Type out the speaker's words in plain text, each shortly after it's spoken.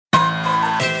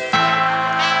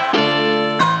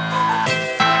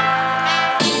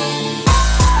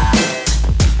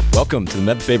Welcome to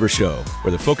the Meb Faber Show,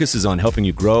 where the focus is on helping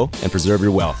you grow and preserve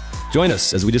your wealth. Join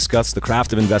us as we discuss the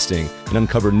craft of investing and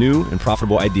uncover new and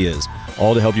profitable ideas,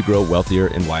 all to help you grow wealthier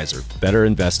and wiser. Better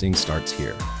investing starts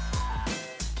here.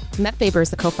 Meb Faber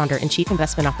is the co-founder and chief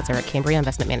investment officer at Cambria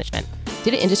Investment Management.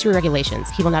 Due to industry regulations,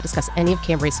 he will not discuss any of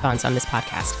Cambria's funds on this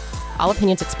podcast. All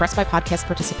opinions expressed by podcast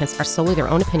participants are solely their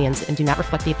own opinions and do not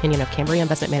reflect the opinion of Cambria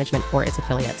Investment Management or its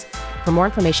affiliates. For more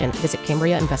information, visit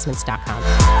CambriaInvestments.com.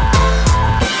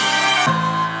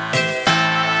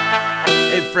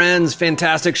 Hey friends,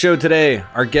 fantastic show today.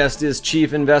 Our guest is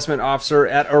Chief Investment Officer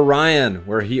at Orion,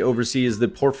 where he oversees the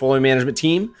portfolio management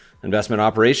team, investment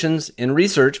operations, and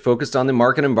research focused on the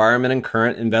market environment and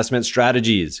current investment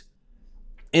strategies.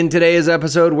 In today's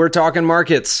episode, we're talking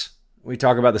markets. We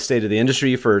talk about the state of the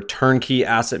industry for turnkey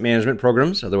asset management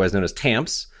programs, otherwise known as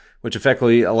TAMPs, which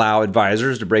effectively allow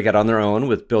advisors to break out on their own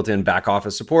with built-in back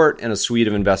office support and a suite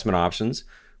of investment options.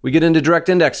 We get into direct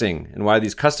indexing and why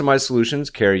these customized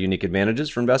solutions carry unique advantages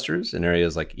for investors in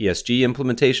areas like ESG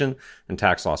implementation and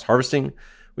tax loss harvesting.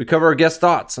 We cover our guest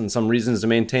thoughts on some reasons to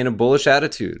maintain a bullish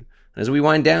attitude. As we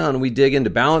wind down, we dig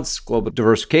into balance, global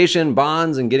diversification,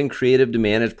 bonds, and getting creative to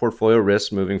manage portfolio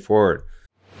risks moving forward.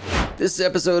 This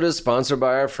episode is sponsored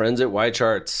by our friends at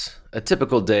YCharts. A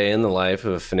typical day in the life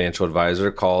of a financial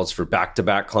advisor calls for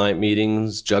back-to-back client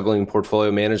meetings, juggling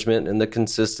portfolio management, and the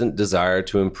consistent desire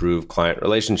to improve client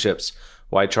relationships.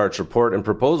 YCharts report and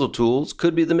proposal tools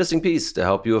could be the missing piece to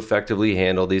help you effectively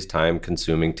handle these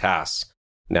time-consuming tasks.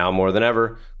 Now more than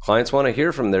ever, clients want to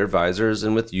hear from their advisors,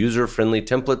 and with user-friendly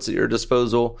templates at your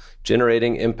disposal,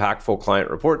 generating impactful client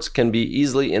reports can be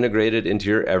easily integrated into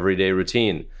your everyday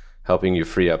routine, helping you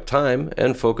free up time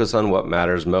and focus on what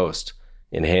matters most,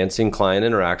 enhancing client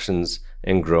interactions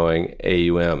and growing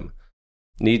AUM.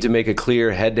 Need to make a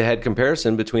clear head-to-head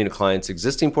comparison between a client's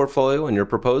existing portfolio and your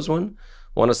proposed one?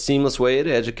 Want a seamless way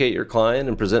to educate your client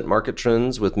and present market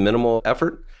trends with minimal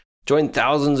effort? Join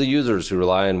thousands of users who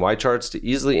rely on YCharts to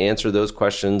easily answer those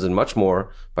questions and much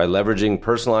more by leveraging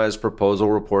personalized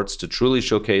proposal reports to truly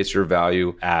showcase your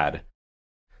value add.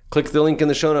 Click the link in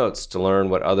the show notes to learn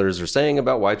what others are saying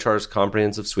about YChart's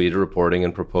comprehensive suite of reporting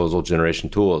and proposal generation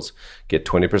tools. Get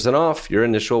 20% off your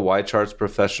initial YCharts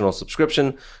professional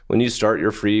subscription when you start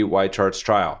your free YCharts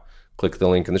trial. Click the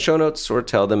link in the show notes or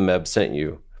tell them Meb sent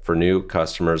you, for new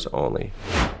customers only.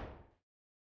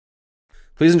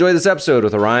 Please enjoy this episode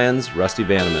with Orion's Rusty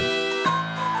Vanneman.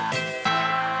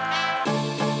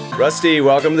 Rusty,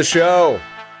 welcome to the show.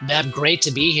 Meb, great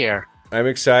to be here. I'm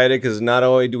excited because not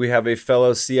only do we have a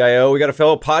fellow CIO, we got a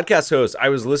fellow podcast host. I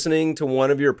was listening to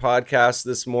one of your podcasts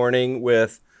this morning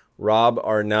with Rob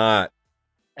Arnott.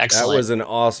 Excellent. That was an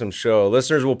awesome show.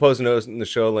 Listeners will post notes in the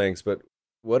show links, but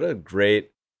what a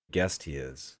great guest he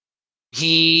is.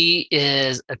 He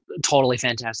is a totally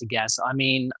fantastic guest. I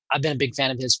mean, I've been a big fan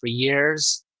of his for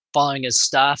years, following his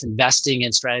stuff, investing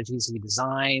in strategies he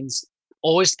designs,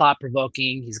 always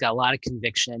thought-provoking. He's got a lot of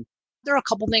conviction. There are a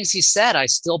couple things he said I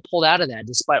still pulled out of that.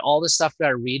 Despite all the stuff that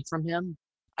I read from him,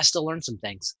 I still learned some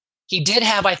things. He did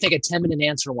have, I think, a 10-minute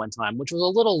answer one time, which was a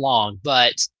little long,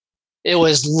 but it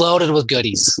was loaded with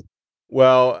goodies.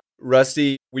 Well,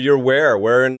 Rusty, you're where?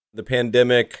 Where in the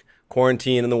pandemic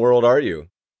quarantine in the world are you?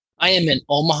 I am in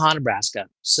Omaha, Nebraska.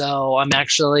 So I'm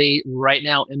actually right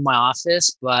now in my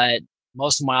office, but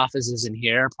most of my office is in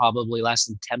here. Probably less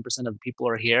than 10% of the people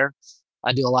are here.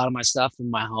 I do a lot of my stuff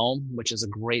in my home, which is a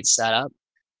great setup.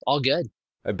 All good.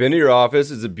 I've been to your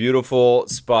office. It's a beautiful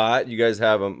spot. You guys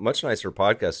have a much nicer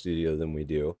podcast studio than we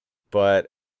do. But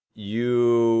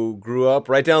you grew up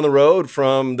right down the road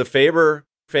from the Faber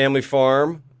family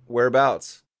farm.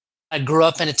 Whereabouts? I grew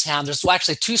up in a town. There's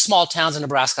actually two small towns in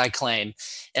Nebraska I claim.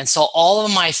 And so all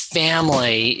of my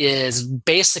family is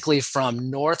basically from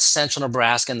north central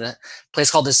Nebraska in the place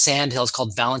called the Sand Hills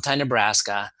called Valentine,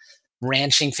 Nebraska.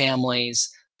 Ranching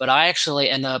families, but I actually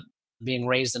end up being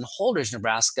raised in Holdridge,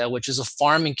 Nebraska, which is a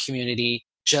farming community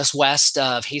just west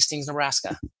of Hastings,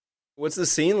 Nebraska. What's the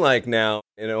scene like now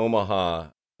in Omaha?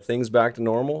 Things back to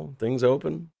normal? Things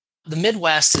open? The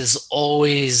Midwest is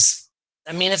always,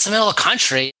 it's the middle of the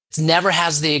country. It never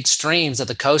has the extremes that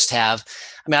the coast have.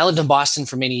 I lived in Boston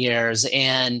for many years,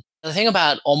 and the thing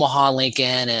about Omaha,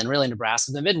 Lincoln, and really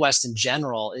Nebraska, the Midwest in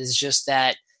general, is just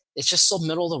that it's just so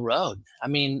middle of the road.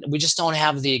 We just don't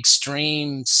have the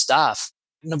extreme stuff.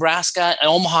 Nebraska,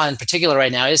 Omaha in particular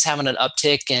right now, is having an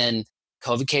uptick in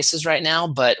COVID cases right now,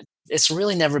 but it's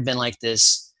really never been like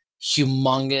this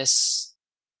humongous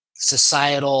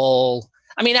societal.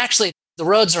 Actually, the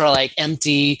roads are like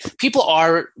empty. People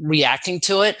are reacting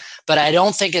to it, but I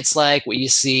don't think it's like what you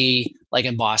see like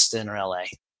in Boston or LA.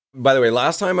 By the way,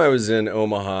 last time I was in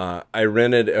Omaha, I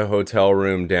rented a hotel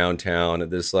room downtown at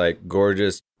this like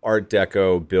gorgeous Art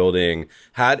Deco building,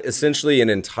 had essentially an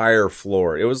entire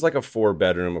floor. It was like a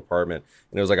 4-bedroom apartment,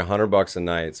 and it was like $100 a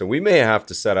night. So we may have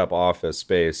to set up office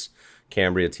space,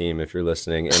 Cambria team, if you're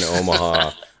listening, in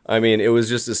Omaha. I mean, it was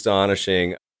just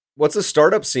astonishing. What's the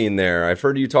startup scene there? I've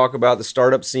heard you talk about the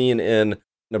startup scene in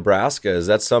Nebraska. Is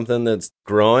that something that's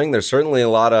growing? There's certainly a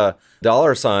lot of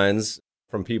dollar signs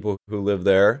from people who live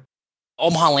there.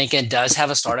 Omaha Lincoln does have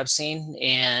a startup scene,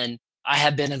 and I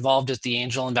have been involved with the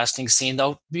angel investing scene,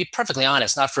 though, to be perfectly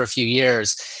honest, not for a few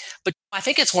years. But I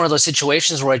think it's one of those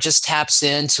situations where it just taps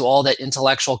into all that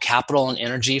intellectual capital and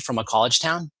energy from a college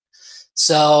town.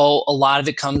 So a lot of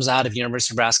it comes out of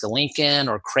University of Nebraska Lincoln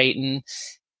or Creighton.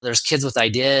 There's kids with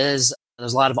ideas.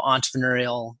 There's a lot of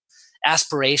entrepreneurial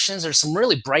aspirations. There's some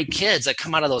really bright kids that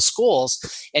come out of those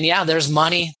schools. And yeah, there's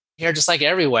money here just like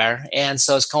everywhere. And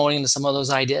so it's going into some of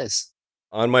those ideas.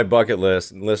 On my bucket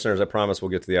list, and listeners, I promise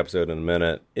we'll get to the episode in a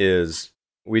minute, is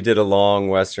we did a long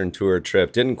Western tour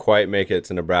trip. Didn't quite make it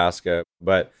to Nebraska,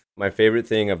 but my favorite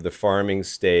thing of the farming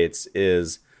states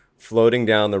is floating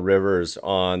down the rivers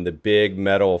on the big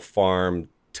metal farm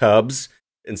tubs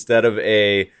instead of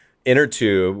a inner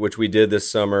tube, which we did this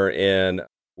summer in,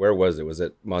 where was it? Was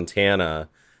it Montana?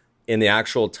 In the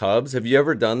actual tubs. Have you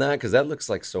ever done that? Because that looks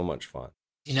like so much fun.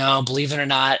 You know, believe it or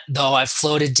not, though, I've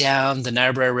floated down the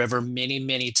Niobrara River many,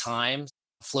 many times.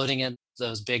 Floating in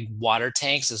those big water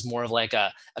tanks is more of like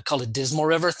I call it Dismal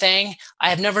River thing.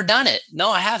 I have never done it. No,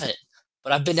 I haven't.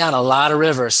 But I've been down a lot of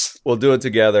rivers. We'll do it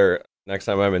together next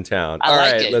time I'm in town. All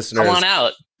right, listeners. Come on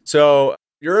out. So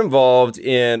you're involved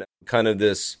in kind of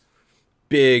this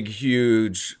big,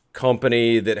 huge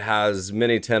company that has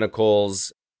many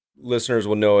tentacles. Listeners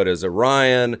will know it as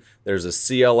Orion. There's a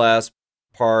CLS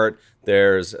part.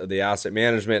 There's the asset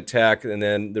management tech, and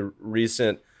then the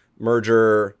recent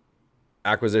merger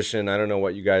acquisition. I don't know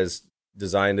what you guys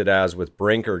designed it as with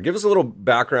Brinker. Give us a little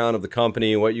background of the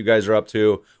company, what you guys are up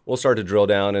to. We'll start to drill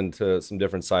down into some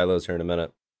different silos here in a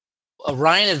minute.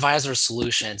 Orion Advisor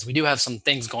Solutions. We do have some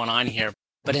things going on here,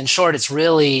 but in short,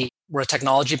 we're a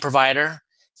technology provider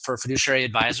for fiduciary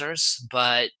advisors,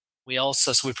 but we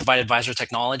provide advisor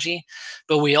technology,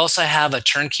 but we also have a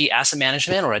turnkey asset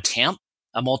management or a TAMP,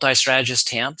 a multi-strategist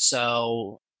TAMP.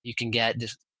 So you can get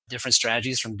different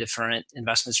strategies from different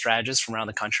investment strategists from around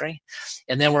the country.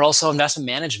 And then we're also investment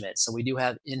management. So we do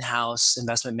have in-house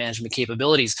investment management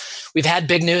capabilities. We've had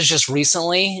big news just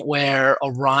recently where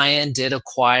Orion did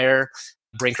acquire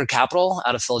Brinker Capital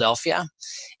out of Philadelphia,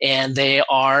 and they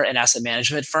are an asset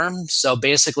management firm. So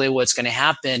basically what's going to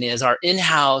happen is our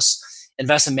in-house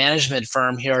investment management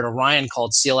firm here at Orion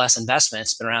called CLS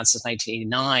Investments, been around since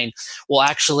 1989, will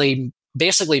actually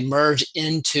basically merge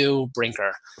into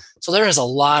Brinker. So there is a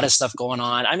lot of stuff going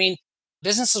on. I mean,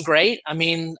 business is great. I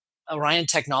mean, Orion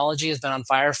technology has been on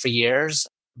fire for years.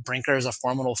 Brinker is a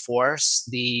formidable force.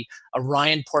 The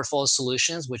Orion Portfolio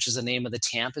Solutions, which is the name of the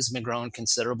TAMP, has been growing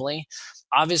considerably.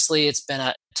 Obviously, it's been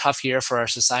a tough year for our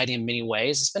society in many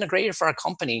ways. It's been a great year for our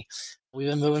company. We've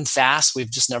been moving fast. We've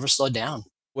just never slowed down.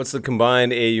 What's the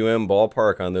combined AUM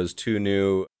ballpark on those two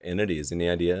new entities? Any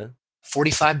idea?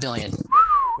 $45 billion.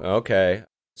 Okay.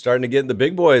 Starting to get in the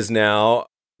big boys now.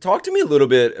 Talk to me a little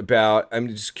bit about, I'm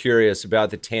just curious about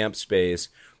the TAMP space.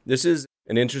 This is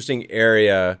an interesting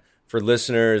area for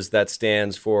listeners that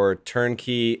stands for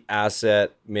Turnkey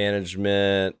Asset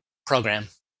Management Program.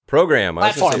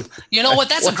 Platform. You know what?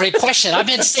 That's a great question. I've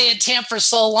been saying TAMP for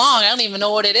so long. I don't even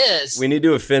know what it is. We need to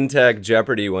do a FinTech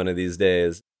Jeopardy one of these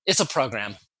days. It's a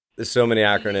program. There's so many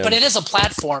acronyms. But it is a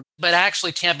platform. But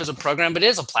actually, TAMP is a program, but it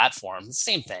is a platform. It's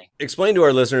the same thing. Explain to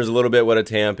our listeners a little bit what a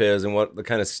TAMP is and what the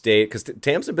kind of state, because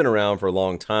TAMPs have been around for a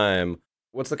long time.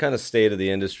 What's the kind of state of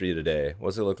the industry today?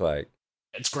 What's it look like?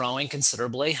 It's growing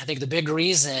considerably. I think the big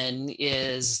reason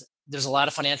is there's a lot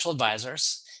of financial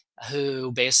advisors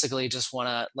who basically just want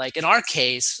to, like in our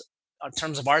case, in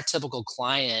terms of our typical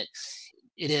client,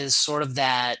 it is sort of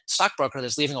that stockbroker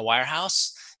that's leaving a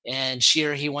wirehouse and she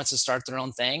or he wants to start their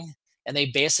own thing. And they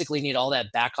basically need all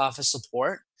that back office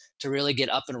support to really get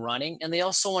up and running. And they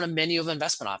also want a menu of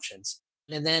investment options.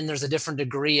 And then there's a different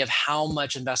degree of how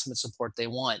much investment support they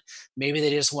want. Maybe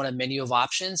they just want a menu of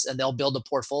options and they'll build a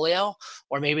portfolio,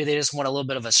 or maybe they just want a little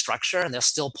bit of a structure and they'll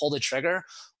still pull the trigger,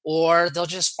 or they'll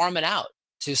just farm it out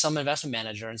to some investment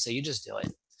manager and say, you just do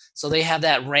it. So they have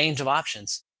that range of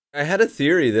options. I had a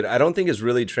theory that I don't think is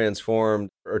really transformed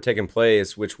or taken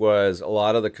place, which was a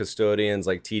lot of the custodians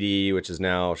like TD, which is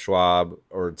now Schwab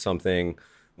or something,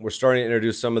 we're starting to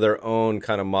introduce some of their own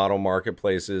kind of model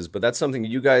marketplaces, but that's something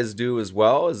you guys do as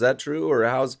well. Is that true? Or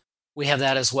We have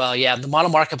that as well. Yeah, the model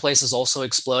marketplace is also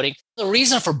exploding. The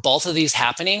reason for both of these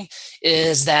happening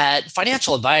is that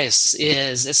financial advice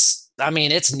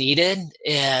it's needed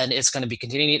and it's going to be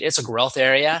continuing. It's a growth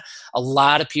area. A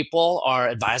lot of people are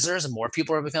advisors and more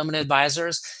people are becoming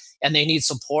advisors and they need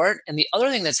support. And the other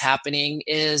thing that's happening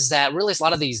is that really a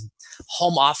lot of these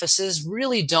home offices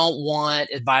really don't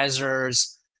want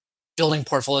advisors building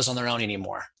portfolios on their own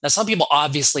anymore. Now, some people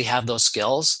obviously have those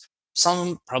skills.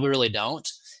 Some probably really don't.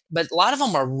 But a lot of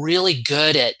them are really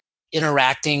good at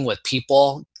interacting with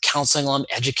people, counseling them,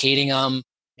 educating them,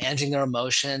 managing their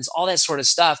emotions, all that sort of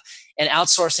stuff. And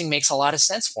outsourcing makes a lot of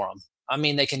sense for them. I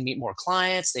mean, they can meet more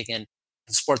clients, they can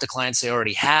support the clients they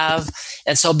already have.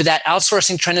 And so that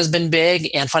outsourcing trend has been big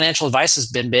and financial advice has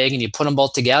been big. And you put them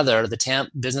both together, the TAMP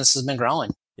business has been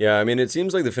growing. Yeah, I mean, it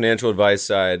seems like the financial advice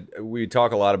side, we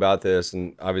talk a lot about this,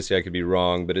 and obviously I could be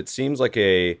wrong, but it seems like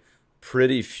a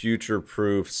pretty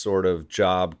future-proof sort of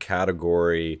job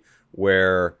category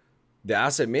where the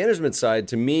asset management side,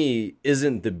 to me,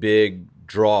 isn't the big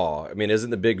draw. I mean, isn't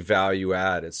the big value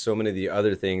add. It's so many of the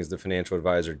other things the financial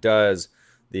advisor does,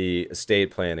 the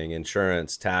estate planning,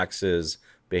 insurance, taxes,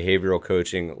 behavioral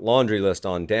coaching, laundry list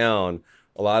on down.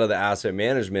 A lot of the asset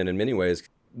management in many ways,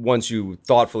 once you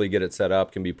thoughtfully get it set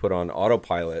up, can be put on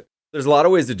autopilot. There's a lot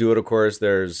of ways to do it, of course.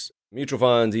 There's mutual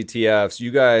funds, ETFs.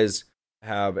 You guys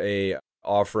have a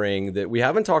offering that we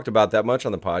haven't talked about that much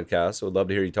on the podcast, so I'd love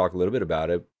to hear you talk a little bit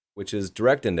about it, which is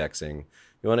direct indexing.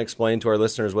 You want to explain to our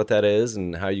listeners what that is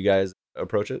and how you guys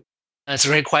approach it? That's a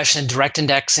great question. Direct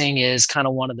indexing is kind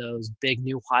of one of those big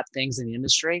new hot things in the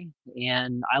industry.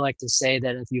 And I like to say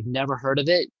that if you've never heard of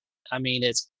it, I mean,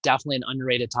 it's definitely an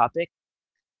underrated topic.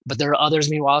 But there are others,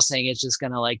 meanwhile, saying it's just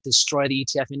going to like destroy the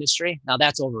ETF industry. Now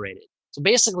that's overrated. So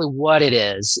basically what it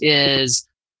is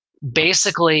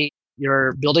basically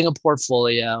you're building a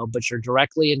portfolio, but you're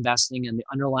directly investing in the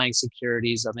underlying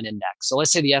securities of an index. So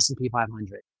let's say the S&P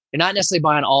 500. You're not necessarily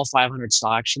buying all 500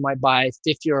 stocks. You might buy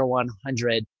 50 or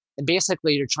 100. And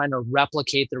basically you're trying to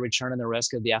replicate the return and the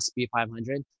risk of the S&P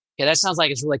 500. Okay, that sounds like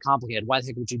it's really complicated. Why the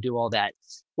heck would you do all that?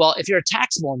 Well, if you're a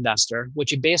taxable investor, what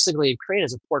you basically create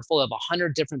is a portfolio of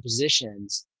 100 different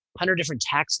positions, 100 different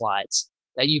tax lots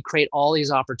that you create all these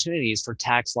opportunities for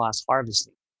tax loss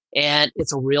harvesting. And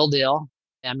it's a real deal.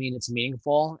 I mean, it's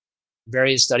meaningful.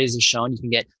 Various studies have shown you can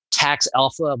get tax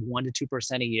alpha of 1% to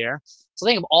 2% a year. So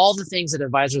think of all the things that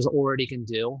advisors already can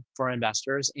do for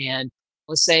investors. And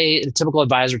let's say a typical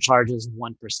advisor charges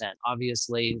 1%.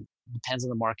 Obviously, depends on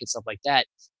the market, stuff like that.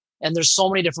 And there's so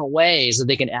many different ways that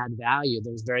they can add value.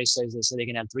 There's various studies that say they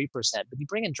can add 3%. But you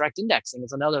bring in direct indexing,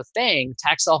 it's another thing.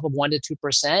 Tax alpha of 1% to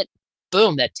 2%,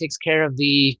 boom, that takes care of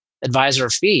the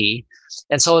advisor fee.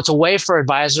 And so it's a way for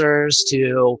advisors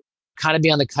to kind of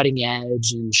be on the cutting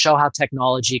edge and show how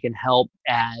technology can help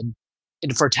add,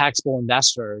 for taxable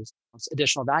investors,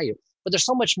 additional value. But there's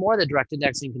so much more that direct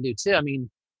indexing can do too. I mean,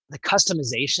 the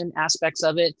customization aspects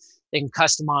of it, they can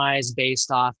customize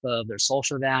based off of their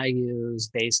social values,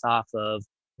 based off of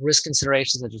risk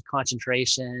considerations such as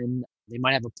concentration. They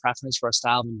might have a preference for a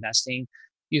style of investing.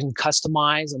 You can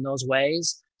customize in those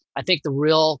ways. I think the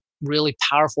really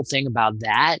powerful thing about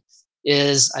that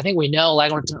is I think we know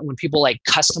like when people like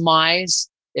customize,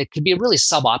 it could be really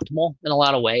suboptimal in a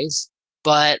lot of ways,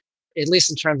 but at least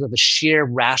in terms of a sheer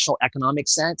rational economic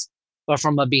sense. But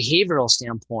from a behavioral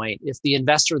standpoint, if the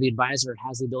investor or the advisor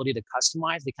has the ability to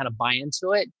customize, they kind of buy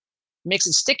into it, it makes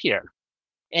it stickier.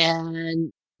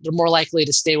 And they're more likely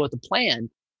to stay with the plan.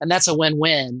 And that's a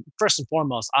win-win, first and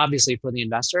foremost, obviously for the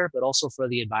investor, but also for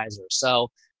the advisor. So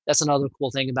that's another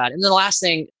cool thing about it. And then the last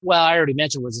thing, well, I already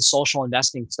mentioned was the social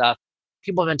investing stuff.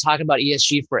 People have been talking about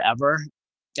ESG forever.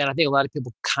 And I think a lot of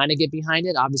people kind of get behind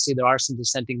it. Obviously, there are some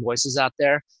dissenting voices out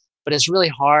there, but it's really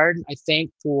hard, I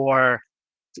think,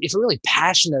 if you're really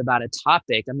passionate about a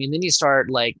topic, I mean, then you start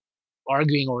like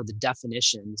arguing over the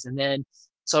definitions. And then,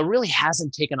 so it really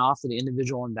hasn't taken off for the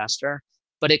individual investor,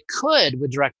 but it could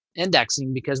with direct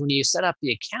indexing, because when you set up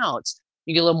the accounts,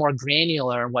 you get a little more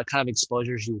granular in what kind of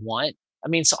exposures you want. I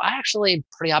mean, so I actually am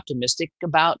pretty optimistic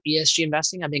about ESG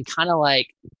investing. I've been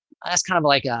that's kind of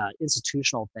like a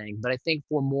institutional thing, but I think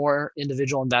for more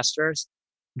individual investors,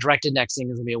 direct indexing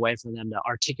is gonna be a way for them to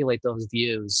articulate those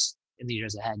views in the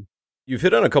years ahead. You've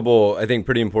hit on a couple, I think,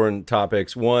 pretty important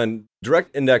topics. One,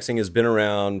 direct indexing has been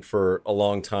around for a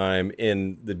long time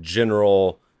in the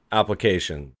general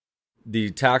application. The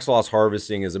tax loss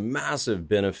harvesting is a massive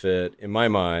benefit in my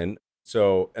mind,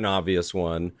 so an obvious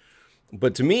one.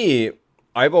 But to me,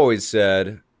 I've always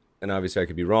said, and obviously I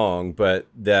could be wrong, but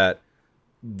that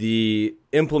the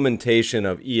implementation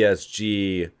of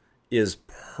ESG is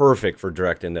perfect for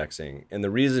direct indexing. And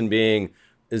the reason being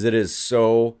is it is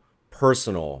so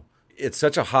personal. It's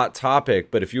such a hot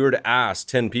topic, but if you were to ask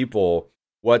 10 people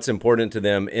what's important to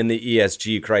them in the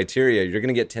ESG criteria, you're going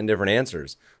to get 10 different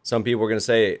answers. Some people are going to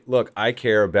say, look, I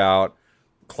care about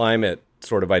climate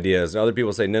sort of ideas. And other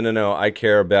people say, no, I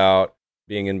care about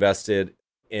being invested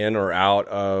in or out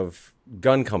of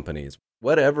gun companies.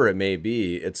 Whatever it may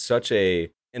be, it's such and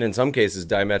in some cases,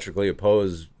 diametrically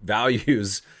opposed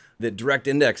values that direct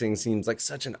indexing seems like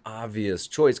such an obvious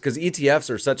choice because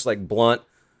ETFs are such like blunt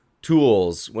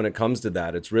tools when it comes to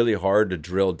that. It's really hard to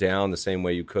drill down the same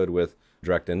way you could with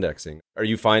direct indexing. Are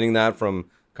you finding that from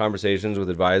conversations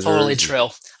with advisors? Totally true.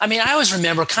 I mean, I always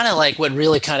remember kind of like what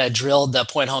really kind of drilled the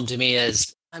point home to me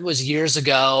is it was years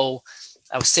ago.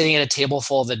 I was sitting at a table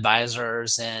full of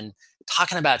advisors and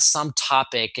talking about some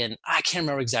topic, and I can't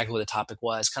remember exactly what the topic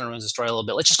was. Kind of ruins the story a little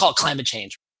bit. Let's just call it climate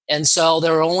change. And so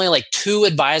there were only like 2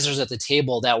 advisors at the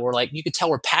table that were like, you could tell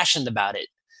were passionate about it.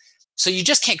 So you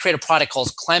just can't create a product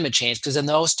called climate change because then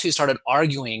those 2 started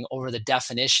arguing over the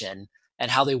definition and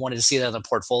how they wanted to see that in the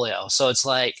portfolio. So it's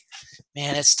like,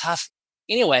 man, it's tough.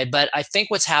 Anyway, but I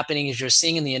think what's happening is you're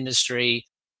seeing in the industry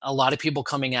a lot of people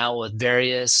coming out with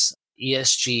various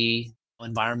ESG,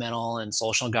 environmental and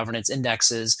social governance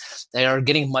indexes. They are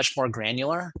getting much more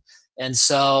granular. And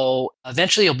so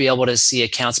eventually you'll be able to see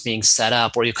accounts being set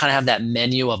up where you kind of have that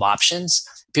menu of options.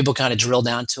 People kind of drill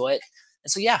down to it. And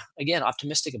so, yeah, again,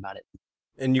 optimistic about it.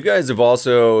 And you guys have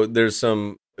also, there's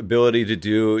some ability to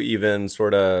do even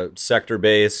sort of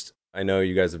sector-based. I know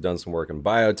you guys have done some work in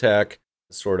biotech,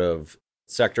 sort of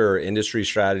sector or industry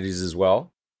strategies as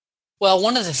well. Well,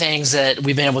 one of the things that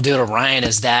we've been able to do at Orion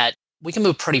is that we can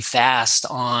move pretty fast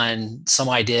on some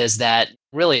ideas that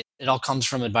really it all comes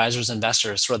from advisors,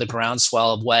 investors, sort of the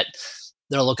groundswell of what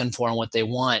they're looking for and what they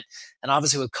want. And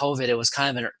obviously with COVID, it was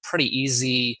kind of a pretty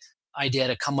easy idea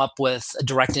to come up with a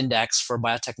direct index for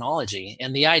biotechnology.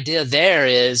 And the idea there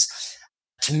is,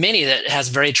 to many, that it has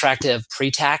very attractive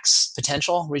pre-tax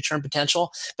potential, return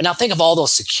potential. But now think of all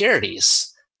those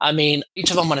securities. I mean, each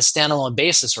of them on a standalone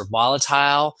basis are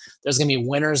volatile. There's going to be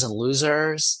winners and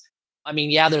losers. I mean,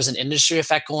 yeah, there's an industry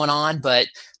effect going on, but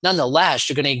nonetheless,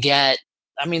 you're going to get,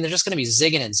 I mean, they're just going to be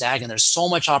zigging and zagging. There's so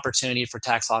much opportunity for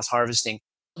tax loss harvesting.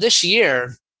 This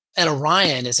year at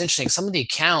Orion, it's interesting. Some of the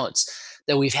accounts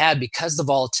that we've had, because the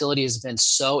volatility has been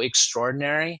so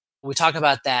extraordinary, we talk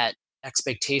about that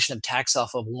expectation of tax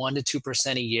off of 1% to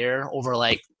 2% a year over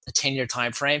like a 10-year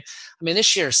time frame. I mean,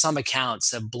 this year, some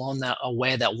accounts have blown that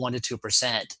away, that 1% to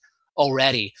 2%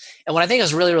 already. And what I think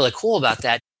is really, really cool about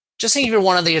that, just think if you're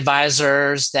one of the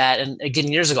advisors that, and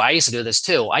again, years ago, I used to do this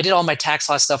too. I did all my tax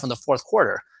loss stuff in the fourth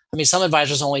quarter. I mean, some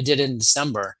advisors only did it in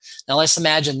December. Now let's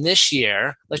imagine this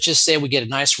year, let's just say we get a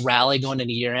nice rally going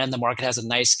into year end. The market has a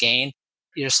nice gain.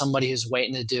 You're somebody who's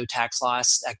waiting to do tax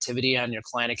loss activity on your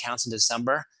client accounts in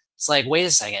December. It's like, wait a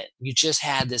second, you just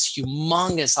had this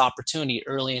humongous opportunity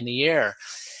early in the year.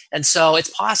 And so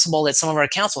it's possible that some of our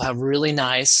accounts will have really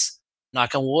nice,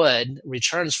 knock on wood,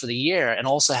 returns for the year and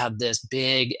also have this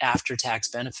big after-tax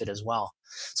benefit as well.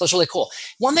 So it's really cool.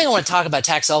 One thing I want to talk about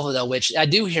tax alpha, though, which I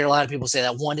do hear a lot of people say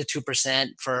that 1% to 2%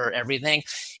 for everything,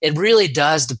 it really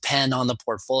does depend on the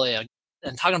portfolio.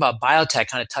 And talking about biotech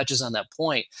kind of touches on that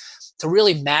point. To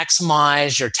really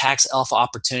maximize your tax alpha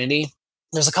opportunity,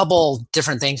 there's a couple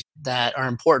different things that are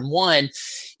important. One,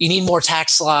 you need more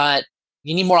tax lot,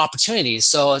 you need more opportunities.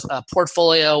 So a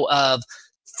portfolio of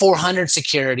 400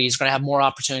 securities is going to have more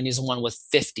opportunities than one with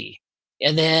 50.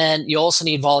 And then you also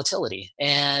need volatility.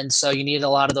 And so you need a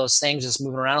lot of those things just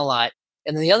moving around a lot.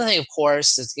 And then the other thing, of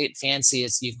course, is to get fancy,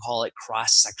 is you can call it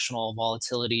cross-sectional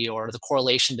volatility or the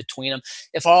correlation between them.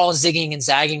 If all zigging and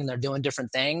zagging and they're doing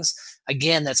different things,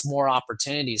 again, that's more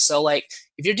opportunities. So like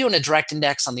if you're doing a direct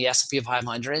index on the S&P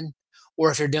 500, or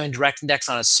if you're doing direct index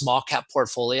on a small cap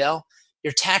portfolio,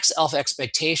 your tax alpha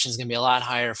expectation is going to be a lot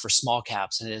higher for small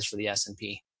caps than it is for the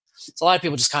S&P. So a lot of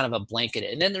people just kind of blanket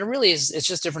it. And then there really is, it's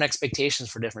just different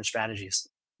expectations for different strategies.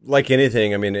 Like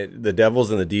anything, I mean, the devil's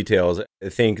in the details. I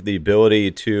think the ability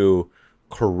to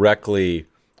correctly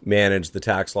manage the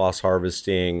tax loss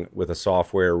harvesting with a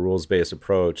software rules-based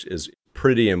approach is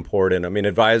pretty important. I mean,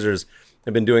 advisors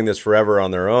have been doing this forever on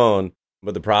their own,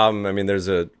 but the problem, I mean,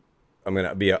 I'm going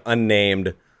to be an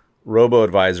unnamed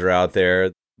robo-advisor out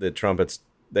there that trumpets,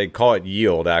 they call it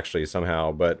yield actually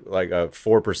somehow, but like a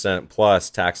 4%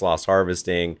 plus tax loss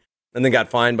harvesting, and then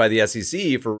got fined by the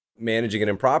SEC for managing it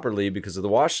improperly because of the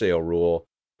wash sale rule.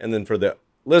 And then for the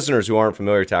listeners who aren't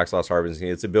familiar with tax loss harvesting,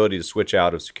 it's the ability to switch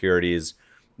out of securities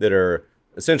that are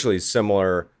essentially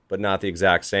similar but not the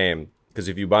exact same. Because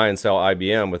if you buy and sell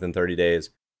IBM within 30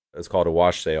 days, it's called a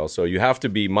wash sale. So you have to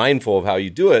be mindful of how you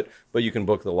do it, but you can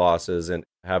book the losses. And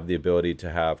have the ability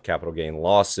to have capital gain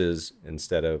losses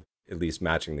instead of at least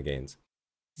matching the gains?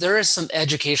 There is some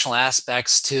educational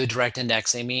aspects to direct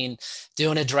indexing. I mean,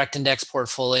 doing a direct index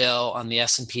portfolio on the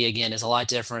S&P again is a lot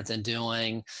different than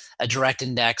doing a direct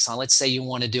index on, let's say you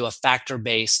want to do a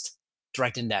factor-based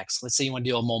direct index. Let's say you want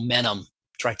to do a momentum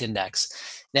direct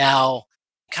index. Now,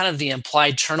 kind of the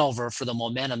implied turnover for the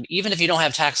momentum, even if you don't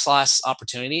have tax loss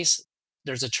opportunities,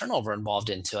 there's a turnover involved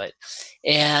into it.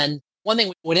 And one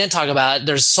thing we didn't talk about,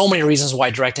 there's so many reasons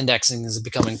why direct indexing is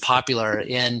becoming popular.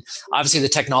 And obviously the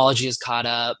technology is caught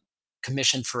up.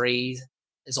 Commission free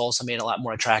is also made a lot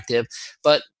more attractive.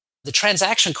 But the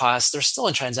transaction costs, they're still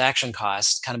in transaction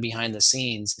costs kind of behind the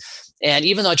scenes. And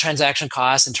even though transaction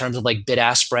costs in terms of like bid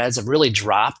ask spreads have really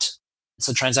dropped,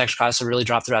 so transaction costs have really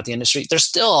dropped throughout the industry, there's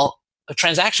still a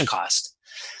transaction cost.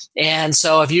 And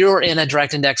so if you're in a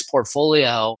direct index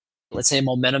portfolio, let's say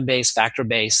momentum based, factor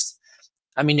based,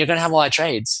 I mean, you're going to have a lot of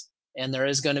trades, and there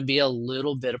is going to be a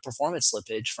little bit of performance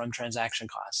slippage from transaction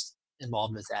cost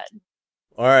involved with that.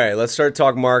 All right, let's start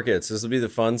talk markets. This will be the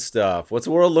fun stuff. What's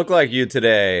the world look like you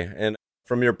today? And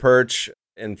from your perch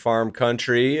in farm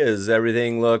country, does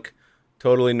everything look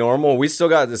totally normal? We still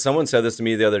got, someone said this to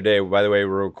me the other day. By the way,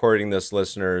 we're recording this,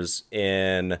 listeners,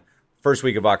 in first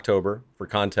week of October. For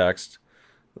context,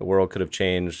 the world could have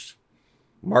changed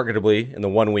marketably in the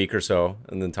 1 week or so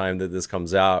in the time that this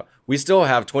comes out. We still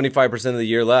have 25% of the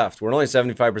year left. We're only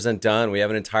 75% done. We have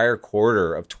an entire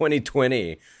quarter of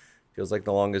 2020. Feels like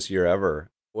the longest year ever.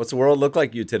 What's the world look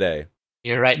like you today?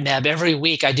 You're right, Neb. Every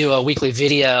week I do a weekly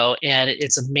video, and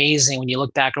it's amazing when you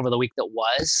look back over the week that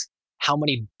was, how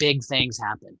many big things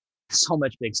happened. So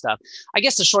much big stuff. I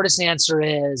guess the shortest answer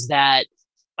is that,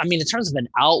 I mean, in terms of an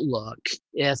outlook,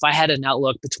 if I had an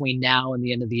outlook between now and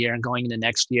the end of the year and going into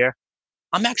next year,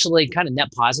 I'm actually kind of net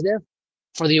positive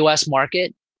for the US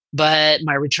market, but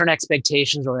my return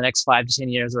expectations over the next 5 to 10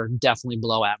 years are definitely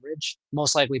below average,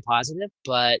 most likely positive,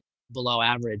 but below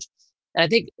average. And I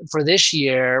think for this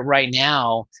year right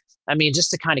now, I mean,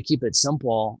 just to kind of keep it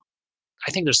simple,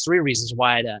 I think there's 3 reasons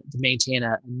why to maintain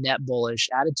a net bullish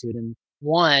attitude. And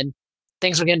one,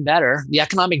 things are getting better. The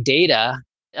economic data,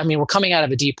 I mean, we're coming out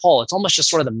of a deep hole. It's almost just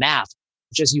sort of the math.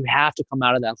 It's just you have to come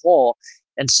out of that hole.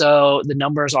 And so the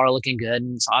numbers are looking good.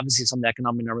 And so obviously some of the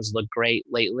economic numbers look great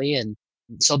lately. And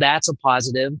so that's a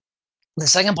positive. The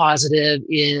second positive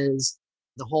is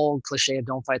the whole cliche of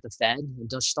don't fight the Fed, and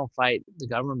just don't fight the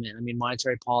government. I mean,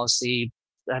 monetary policy,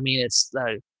 I mean, it's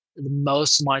the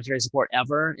most monetary support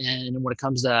ever. And when it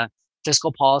comes to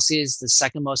fiscal policy, it's the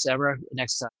second most ever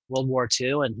next to World War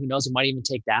II. And who knows, it might even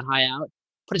take that high out.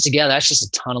 Put it together, that's just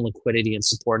a ton of liquidity and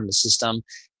support in the system.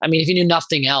 I mean, if you knew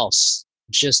nothing else,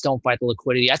 just don't fight the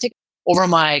liquidity. I think over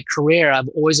my career, I've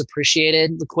always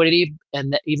appreciated liquidity.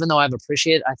 And even though I've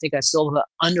appreciated, I think I still have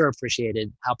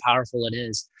underappreciated how powerful it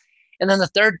is. And then the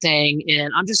third thing,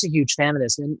 and I'm just a huge fan of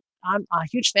this, and I'm a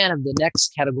huge fan of the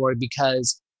next category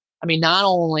because, I mean, not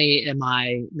only am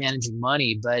I managing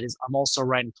money, but I'm also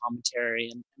writing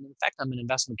commentary. And in fact, I'm an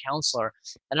investment counselor,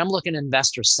 and I'm looking at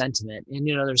investor sentiment. And,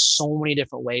 you know, there's so many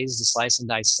different ways to slice and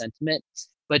dice sentiment.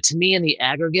 But to me, in the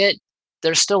aggregate,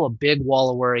 there's still a big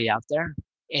wall of worry out there.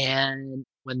 And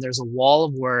when there's a wall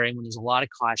of worry, when there's a lot of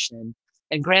caution,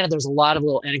 and granted, there's a lot of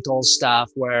little anecdotal stuff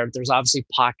where there's obviously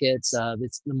pockets of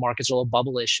the market's a little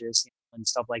bubble issues and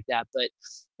stuff like that. But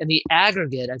in the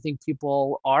aggregate, I think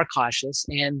people are cautious.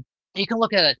 And you can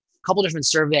look at a couple different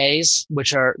surveys,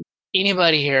 which are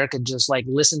anybody here could just like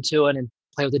listen to it and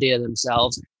play with the data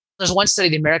themselves. There's one study,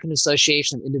 the American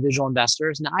Association of Individual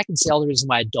Investors. Now, I can say all the reasons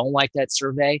why I don't like that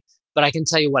survey, but I can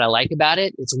tell you what I like about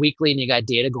it. It's weekly and you got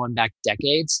data going back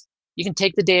decades. You can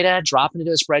take the data, drop it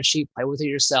into a spreadsheet, play with it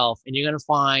yourself, and you're going to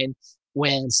find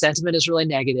when sentiment is really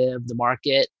negative, the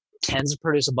market tends to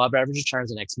produce above average returns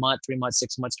the next month, 3 months,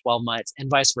 6 months, 12 months, and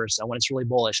vice versa when it's really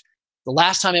bullish. The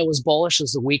last time it was bullish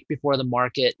was the week before the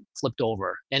market flipped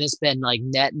over, and it's been like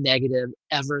net negative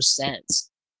ever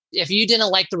since. If you didn't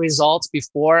like the results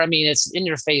before, I mean, it's in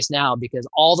your face now because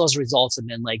all those results have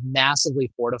been like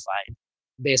massively fortified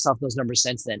based off those numbers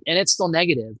since then, and it's still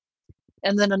negative.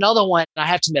 And then another one, I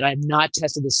have to admit, I've not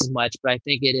tested this as much, but I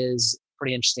think it is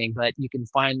pretty interesting. But you can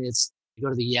find this, you go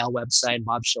to the Yale website,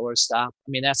 Bob Shiller's stuff. I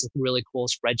mean, that's a really cool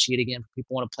spreadsheet again, for people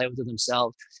who want to play with it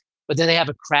themselves. But then they have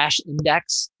a crash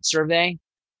index survey.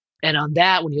 And on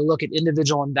that, when you look at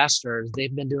individual investors,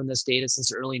 they've been doing this data since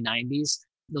the early 90s.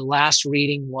 The last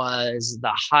reading was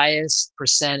the highest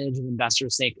percentage of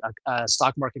investors think a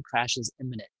stock market crash is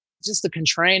imminent. Just the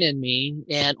contrarian in me,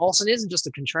 and also it isn't just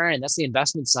the contrarian, that's the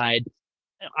investment side.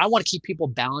 I want to keep people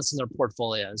balanced in their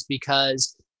portfolios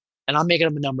because, and I'm making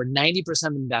up a number, 90%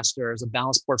 of investors, a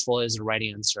balanced portfolio is the right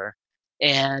answer.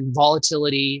 And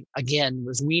volatility, again,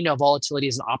 as we know, volatility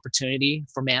is an opportunity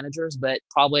for managers, but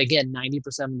probably, again,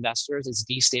 90% of investors, it's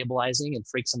destabilizing and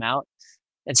freaks them out.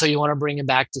 And so you want to bring them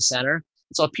back to center.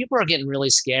 So if people are getting really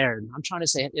scared, I'm trying to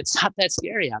say it's not that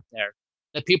scary out there.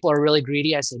 If people are really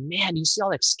greedy, I say, man, you see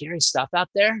all that scary stuff out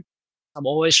there? I'm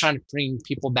always trying to bring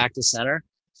people back to center.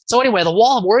 So anyway, the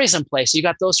wall of worry is in place. So you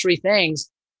got those three things.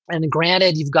 And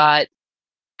granted, you've got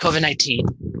COVID-19,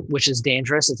 which is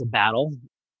dangerous. It's a battle.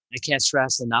 I can't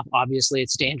stress enough. Obviously,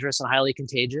 it's dangerous and highly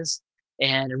contagious,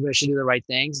 and everybody should do the right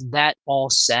things. That all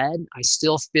said, I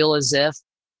still feel as if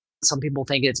some people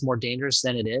think it's more dangerous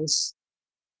than it is.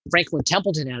 Franklin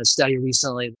Templeton had a study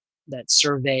recently that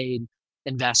surveyed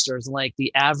investors, and like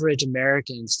the average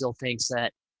American still thinks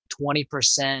that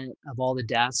 20% of all the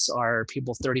deaths are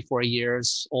people 34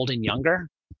 years old and younger,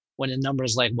 when the number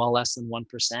is like well less than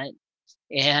 1%.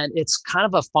 And it's kind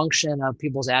of a function of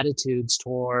people's attitudes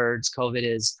towards COVID.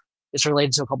 It's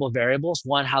related to a couple of variables.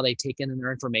 One, how they take in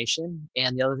their information.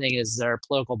 And the other thing is their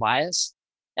political bias.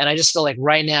 And I just feel like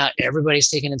right now, everybody's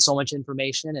taking in so much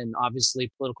information, and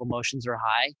obviously political emotions are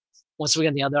high. Once we get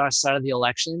on the other side of the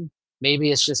election,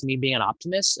 maybe it's just me being an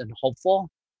optimist and hopeful.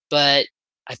 But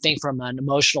I think from an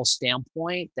emotional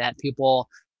standpoint that people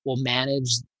will manage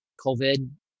COVID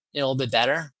a little bit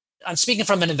better. I'm speaking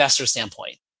from an investor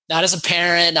standpoint, not as a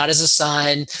parent, not as a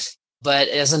son, but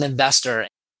as an investor.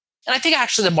 And I think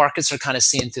actually the markets are kind of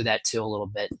seeing through that too a little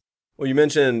bit. Well, you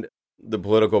mentioned the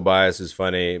political bias is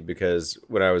funny because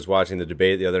when I was watching the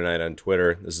debate the other night on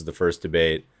Twitter, this is the first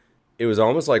debate, it was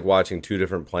almost like watching two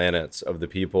different planets of the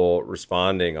people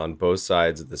responding on both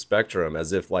sides of the spectrum,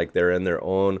 as if like they're in their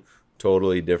own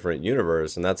totally different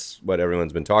universe. And that's what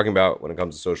everyone's been talking about when it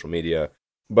comes to social media.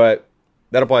 But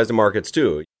that applies to markets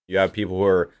too. You have people who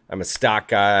are, I'm a stock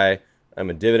guy, I'm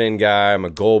a dividend guy, I'm a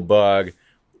gold bug.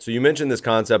 So you mentioned this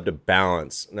concept of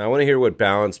balance. Now I want to hear what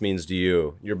balance means to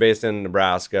you. You're based in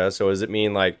Nebraska, so does it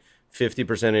mean like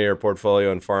 50% of your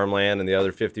portfolio in farmland and the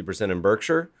other 50% in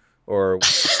Berkshire? Or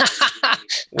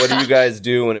what do you guys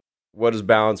do, and what does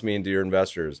balance mean to your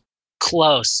investors?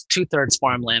 Close. 2/3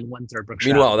 farmland, 1/3 Berkshire.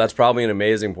 Meanwhile, that's probably an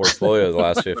amazing portfolio the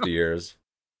last 50 years.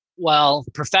 Well,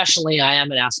 professionally, I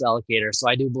am an asset allocator, so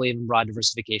I do believe in broad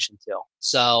diversification too.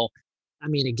 So, I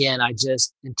mean, again, I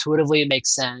just intuitively, it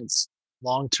makes sense.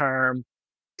 Long-term,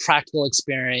 practical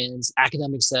experience,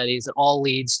 academic studies, it all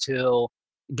leads to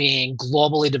being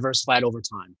globally diversified over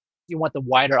time. You want the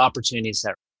wider opportunity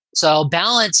set. So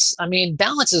balance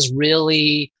is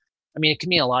really, it can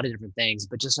mean a lot of different things,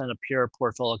 but just in a pure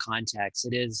portfolio context,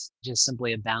 it is just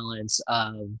simply a balance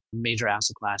of major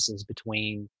asset classes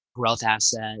between growth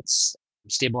assets,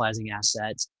 stabilizing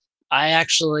assets. I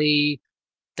actually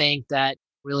think that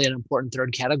really an important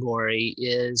third category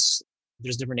is,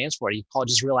 there's different names for it. You call it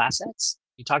just real assets.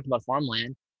 You talked about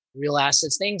farmland, real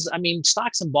assets,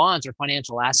 stocks and bonds are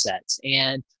financial assets.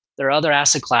 And there are other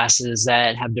asset classes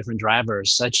that have different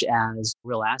drivers, such as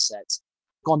real assets.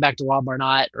 Going back to Rob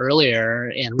Barnott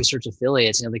earlier and research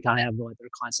affiliates, they kind of have their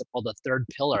concept called the third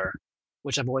pillar,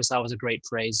 which I've always thought was a great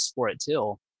phrase for it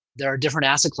too. There are different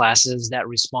asset classes that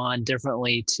respond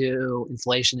differently to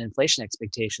inflation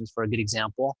expectations, for a good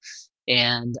example.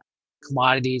 And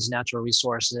commodities, natural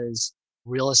resources,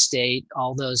 real estate,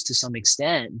 all those to some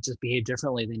extent just behave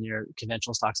differently than your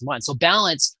conventional stocks and bonds. So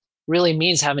balance really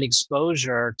means having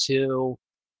exposure to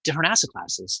different asset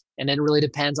classes. And it really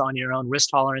depends on your own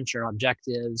risk tolerance, your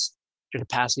objectives, your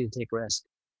capacity to take risk.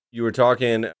 You were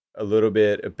talking a little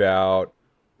bit about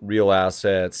real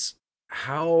assets.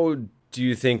 How do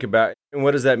you think about, and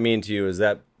what does that mean to you? Is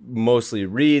that mostly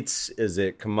REITs? Is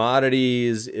it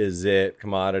commodities? Is it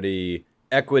commodity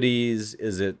equities?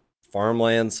 Is it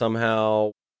farmland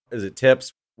somehow? Is it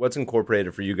tips? What's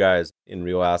incorporated for you guys in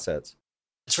real assets?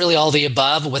 It's really all the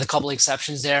above with a couple of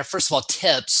exceptions there. First of all,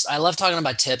 tips. I love talking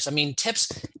about tips.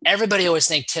 Tips, everybody always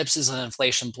thinks tips is an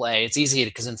inflation play. It's easy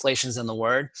because inflation's in the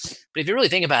word. But if you really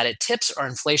think about it, tips are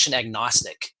inflation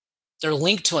agnostic. They're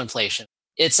linked to inflation.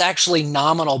 It's actually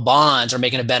nominal bonds are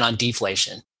making a bet on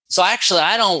deflation. So actually,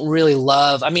 I don't really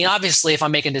love, obviously, if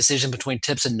I'm making a decision between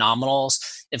tips and nominals,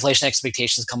 inflation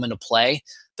expectations come into play.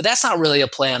 But that's not really a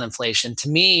play on inflation. To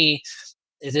me,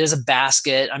 it is a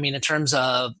basket. In terms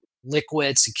of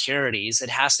liquid securities, it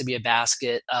has to be a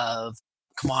basket of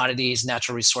commodities,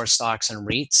 natural resource stocks, and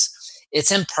REITs.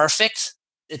 It's imperfect.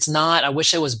 It's not, I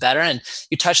wish it was better. And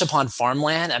you touched upon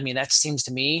farmland. That seems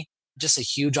to me just a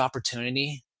huge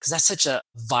opportunity because that's such a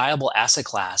viable asset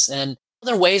class. And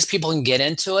there are ways people can get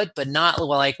into it, but not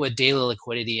like with daily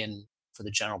liquidity and for the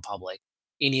general public.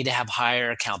 You need to have higher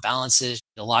account balances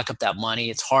to lock up that money.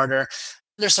 It's harder.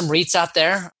 There's some REITs out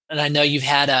there. And I know you've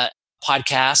had a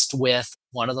podcast with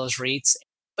one of those REITs.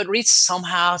 But REITs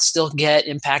somehow still get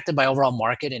impacted by overall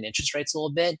market and interest rates a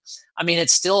little bit. I mean,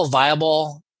 it's still a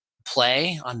viable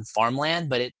play on farmland,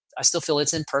 but I still feel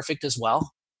it's imperfect as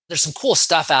well. There's some cool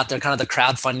stuff out there, kind of the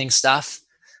crowdfunding stuff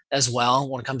as well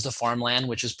when it comes to farmland,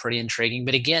 which is pretty intriguing.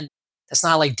 But again, that's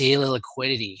not like daily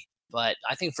liquidity. But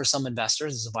I think for some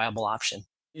investors, it's a viable option.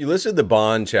 You listed the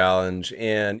bond challenge,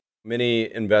 and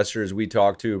many investors we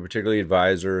talk to, particularly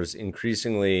advisors,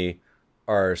 increasingly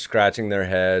are scratching their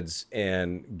heads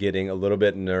and getting a little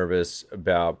bit nervous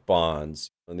about bonds.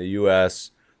 In the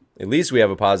US, at least we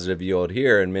have a positive yield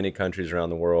here. In many countries around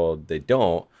the world, they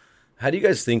don't. How do you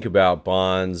guys think about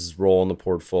bonds' role in the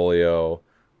portfolio?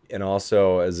 And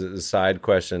also, as a side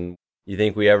question, you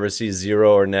think we ever see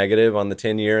zero or negative on the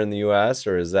 10-year in the US,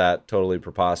 or is that totally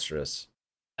preposterous?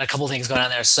 A couple of things going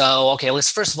on there. So, okay,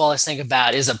 let's think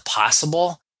about, is it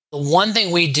possible? The one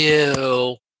thing we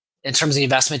do in terms of the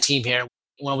investment team here,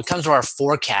 when it comes to our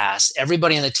forecast,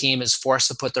 everybody on the team is forced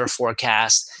to put their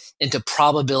forecast into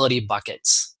probability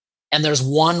buckets. And there's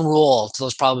one rule to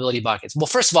those probability buckets. Well,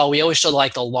 first of all, we always show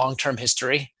like the long-term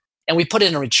history, and we put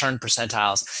it in return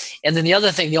percentiles. And then the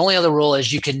other thing, the only other rule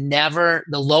is the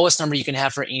lowest number you can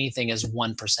have for anything is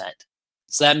 1%.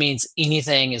 So that means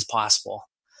anything is possible.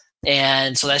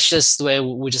 And so that's just the way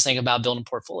we just think about building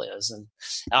portfolios. And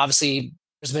obviously,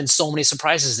 there's been so many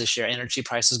surprises this year. Energy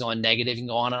prices going negative, you can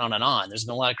go on and on and on. There's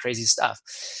been a lot of crazy stuff.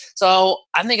 So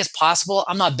I think it's possible.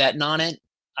 I'm not betting on it.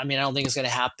 I mean, I don't think it's going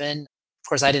to happen. Of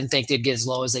course, I didn't think they'd get as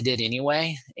low as they did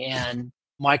anyway. And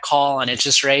my call on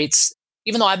interest rates,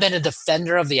 even though I've been a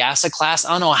defender of the asset class, I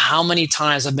don't know how many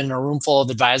times I've been in a room full of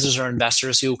advisors or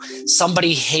investors who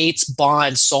somebody hates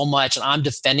bonds so much and I'm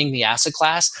defending the asset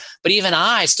class. But even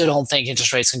I still don't think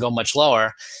interest rates can go much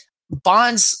lower.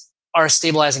 Bonds are a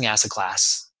stabilizing asset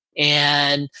class.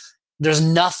 And there's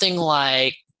nothing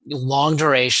like long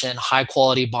duration, high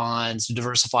quality bonds to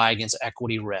diversify against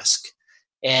equity risk.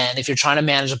 And if you're trying to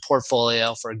manage a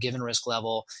portfolio for a given risk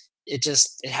level, it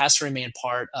has to remain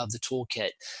part of the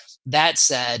toolkit. That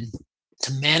said,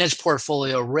 to manage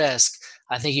portfolio risk,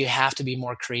 I think you have to be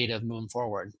more creative moving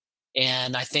forward.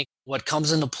 And I think what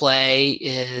comes into play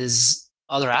is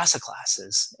other asset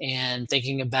classes and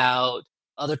thinking about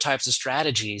other types of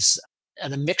strategies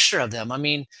and a mixture of them. I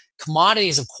mean,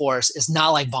 commodities, of course, is not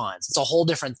like bonds. It's a whole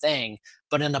different thing.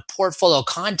 But in a portfolio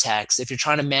context, if you're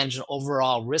trying to manage an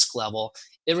overall risk level,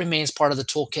 it remains part of the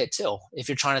toolkit too. If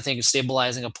you're trying to think of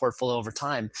stabilizing a portfolio over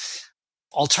time,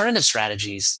 alternative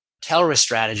strategies, tail risk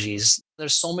strategies,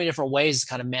 there's so many different ways to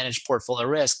kind of manage portfolio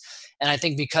risk. And I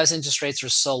think because interest rates are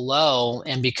so low,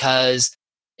 and because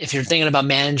if you're thinking about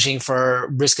managing for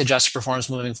risk adjusted performance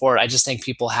moving forward, I just think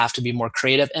people have to be more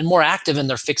creative and more active in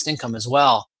their fixed income as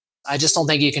well. I just don't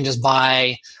think you can just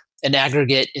buy an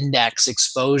aggregate index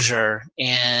exposure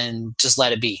and just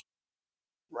let it be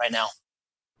right now.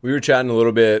 We were chatting a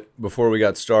little bit before we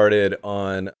got started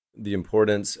on the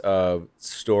importance of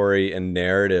story and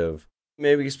narrative.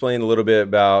 Maybe explain a little bit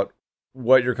about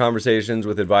what your conversations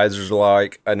with advisors are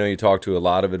like. I know you talk to a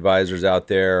lot of advisors out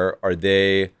there. Are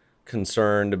they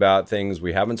concerned about things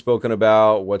we haven't spoken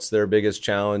about? What's their biggest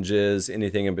challenges?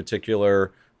 Anything in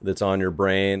particular that's on your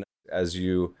brain as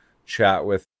you chat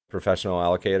with professional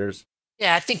allocators?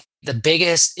 Yeah, I think the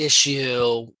biggest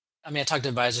issue, I talk to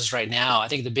advisors right now. I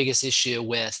think the biggest issue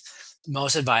with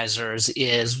most advisors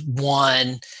is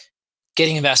one,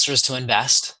 getting investors to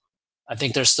invest. I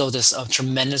think there's still just a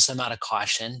tremendous amount of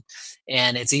caution,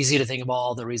 and it's easy to think of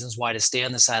all the reasons why to stay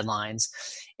on the sidelines.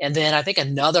 And then I think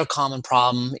another common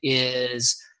problem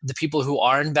is the people who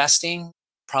are investing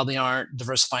probably aren't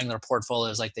diversifying their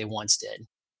portfolios like they once did.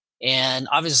 And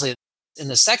obviously, in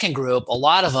the second group, a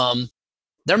lot of them,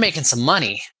 they're making some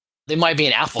money. They might be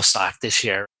in Apple stock this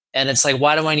year. And it's like,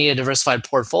 why do I need a diversified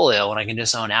portfolio when I can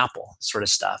just own Apple sort of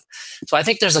stuff? So I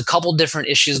think there's a couple different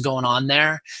issues going on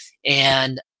there.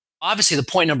 And obviously the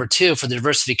point number two for the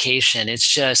diversification,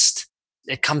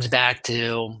 it comes back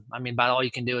to, about all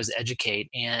you can do is educate.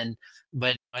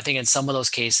 But I think in some of those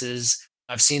cases,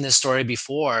 I've seen this story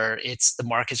before, it's the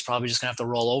market's probably just gonna have to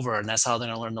roll over, and that's how they're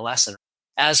gonna learn the lesson.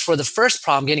 As for the first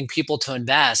problem, getting people to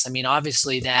invest,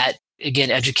 obviously that, again,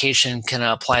 education can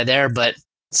apply there, but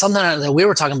something that we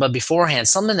were talking about beforehand,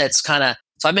 something that's so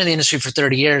I've been in the industry for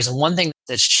 30 years. And one thing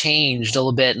that's changed a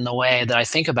little bit in the way that I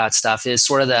think about stuff is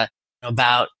sort of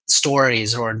about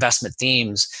stories or investment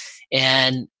themes.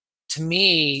 And to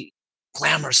me,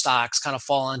 glamour stocks kind of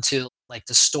fall into like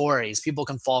the stories. People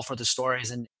can fall for the stories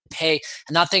and pay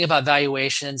and not think about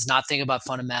valuations, not think about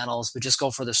fundamentals, but just go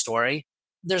for the story.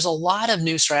 There's a lot of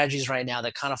new strategies right now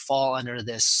that kind of fall under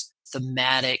this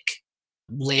thematic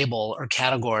label or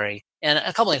category. And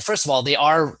a couple things. First of all, they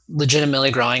are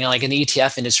legitimately growing. Like in the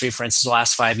ETF industry, for instance, the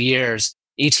last 5 years,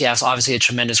 ETFs obviously had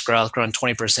tremendous growth, growing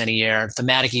 20% a year.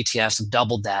 Thematic ETFs have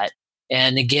doubled that.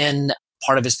 And again,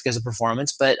 part of it's because of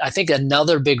performance. But I think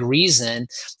another big reason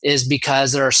is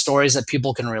because there are stories that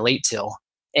people can relate to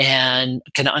and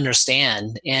can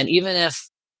understand. And even if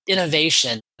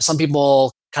innovation, some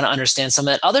people kind of understand some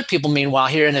of that. Other people, meanwhile,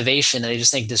 hear innovation and they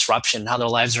just think disruption, how their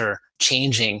lives are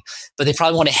changing, but they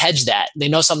probably want to hedge that. They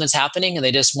know something's happening and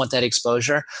they just want that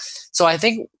exposure. So I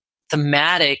think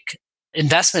thematic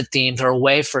investment themes are a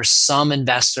way for some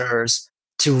investors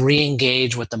to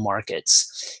re-engage with the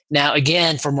markets. Now,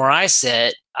 again, from where I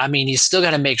sit, I mean, you still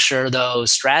got to make sure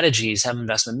those strategies have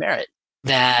investment merit.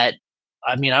 That,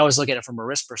 I mean, I always look at it from a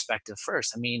risk perspective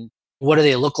first. I mean, what do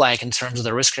they look like in terms of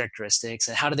their risk characteristics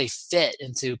and how do they fit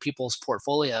into people's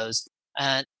portfolios?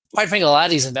 And quite frankly, a lot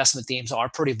of these investment themes are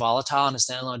pretty volatile on a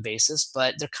standalone basis,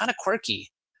 but they're kind of quirky.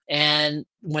 And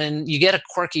when you get a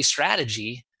quirky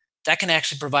strategy, that can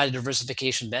actually provide a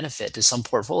diversification benefit to some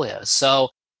portfolios. So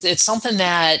it's something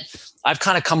that I've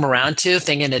kind of come around to,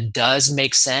 thinking it does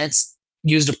make sense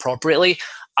used appropriately.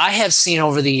 I have seen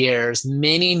over the years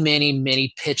many, many,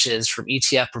 many pitches from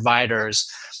ETF providers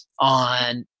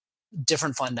on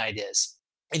different fund ideas.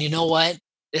 And you know what?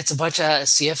 It's a bunch of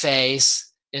CFAs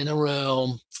in a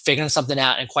room figuring something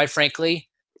out. And quite frankly,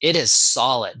 it is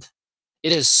solid.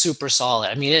 It is super solid.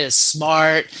 I mean, it is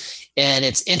smart and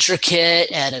it's intricate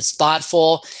and it's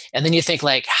thoughtful. And then you think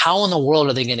like, how in the world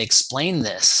are they going to explain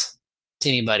this to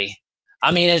anybody?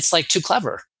 I mean, it's like too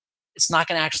clever. It's not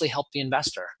going to actually help the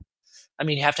investor. I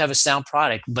mean, you have to have a sound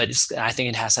product, but I think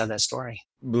it has to have that story.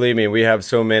 Believe me, we have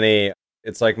so many.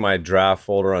 It's like my draft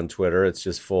folder on Twitter. It's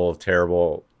just full of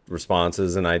terrible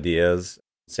responses and ideas.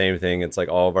 Same thing. It's like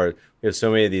we have so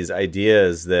many of these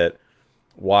ideas that,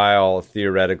 while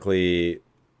theoretically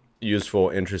useful,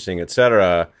 interesting,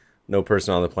 etc., no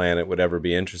person on the planet would ever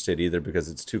be interested, either because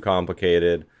it's too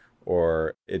complicated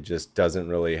or it just doesn't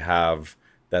really have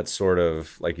that sort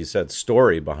of, like you said,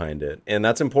 story behind it. And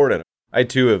that's important. I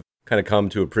too have kind of come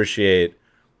to appreciate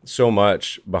so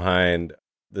much behind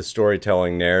the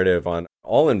storytelling narrative on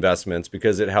all investments,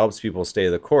 because it helps people stay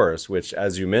the course, which,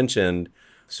 as you mentioned,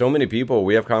 so many people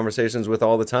we have conversations with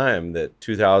all the time that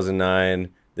 2009,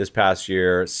 this past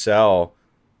year, sell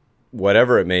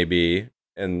whatever it may be.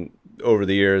 And over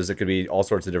the years, it could be all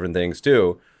sorts of different things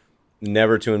too,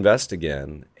 never to invest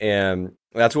again. And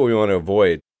that's what we want to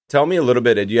avoid. Tell me a little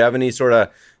bit, do you have any sort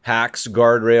of hacks,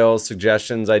 guardrails,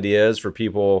 suggestions, ideas for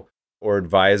people or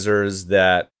advisors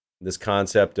that this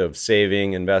concept of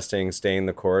saving, investing, staying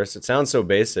the course? It sounds so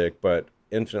basic, but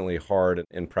infinitely hard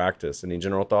in practice. Any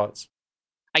general thoughts?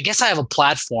 I guess I have a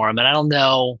platform, and I don't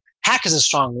know, hack is a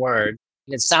strong word.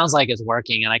 It sounds like it's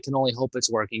working, and I can only hope it's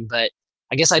working. But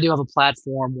I guess I do have a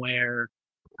platform where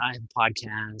I have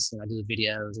podcasts, and I do the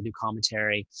videos, I do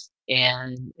commentary.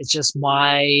 And it's just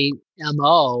my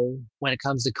MO when it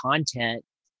comes to content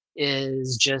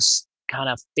is just kind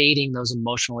of fading those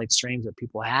emotional extremes that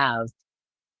people have,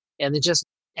 and then just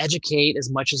educate as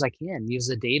much as I can, use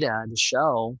the data to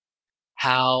show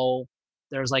how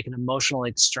there's like an emotional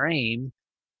extreme.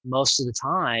 Most of the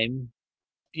time,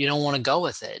 you don't want to go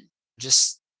with it.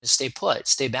 Just stay put,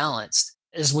 stay balanced.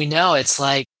 As we know, it's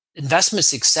like investment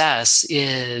success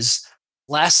is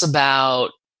less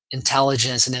about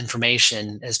intelligence and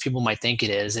information as people might think it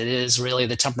is. It is really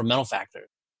the temperamental factor.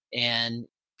 And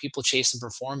people chasing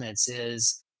performance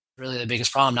is really the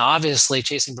biggest problem. Now, obviously,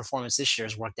 chasing performance this year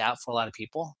has worked out for a lot of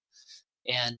people.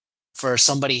 And for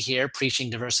somebody here preaching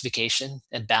diversification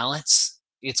and balance,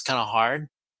 it's kind of hard.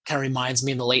 Kind of reminds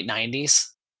me of the late 90s.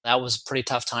 That was a pretty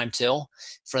tough time too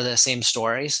for the same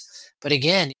stories. But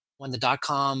again, when the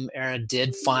dot-com era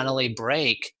did finally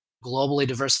break, globally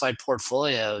diversified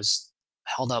portfolios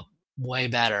held up way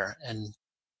better and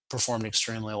performed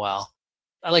extremely well.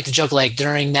 I like to joke like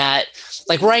during that,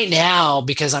 like right now,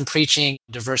 because I'm preaching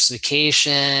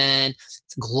diversification,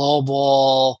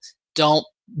 global, don't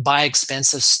buy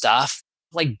expensive stuff,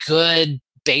 like good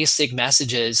basic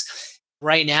messages.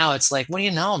 Right now, it's like, what do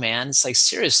you know, man? It's like,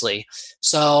 seriously.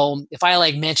 So if I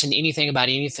like mention anything about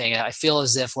anything, I feel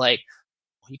as if like,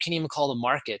 you can't even call them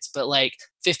markets, but like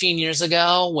 15 years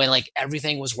ago when like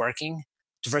everything was working,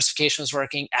 diversification was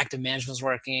working, active management was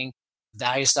working,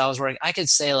 value style was working, I could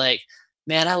say like,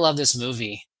 man, I love this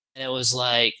movie. And it was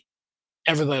like,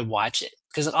 everybody would watch it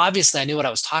because obviously I knew what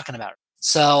I was talking about.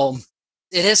 So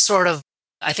it is sort of,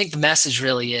 I think the message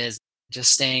really is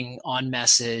just staying on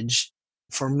message.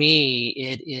 For me,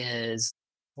 it is,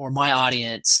 for my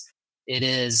audience, it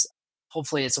is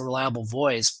hopefully it's a reliable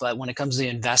voice. But when it comes to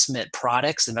investment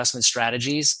products, investment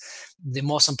strategies, the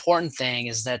most important thing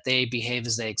is that they behave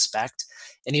as they expect.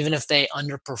 And even if they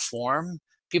underperform,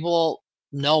 people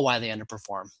know why they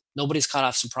underperform. Nobody's caught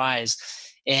off surprise.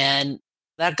 And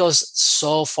that goes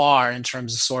so far in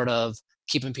terms of sort of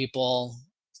keeping people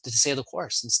to stay the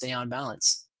course and stay on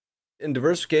balance. In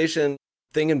diversification,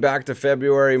 thinking back to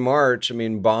February, March, I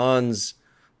mean, bonds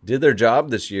did their job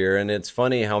this year. And it's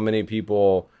funny how many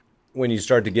people, when you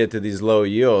start to get to these low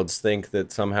yields, think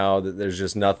that somehow that there's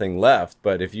just nothing left.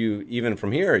 But if you, even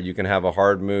from here, you can have a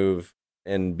hard move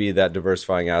and be that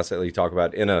diversifying asset that you talk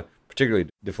about in a particularly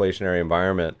deflationary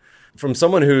environment. From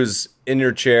someone who's in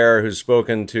your chair, who's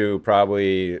spoken to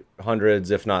probably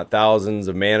hundreds, if not thousands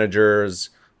of managers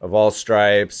of all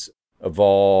stripes, of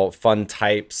all fund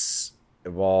types,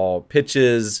 of all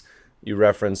pitches, you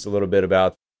referenced a little bit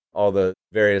about all the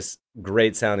various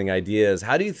great sounding ideas.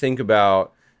 How do you think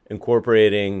about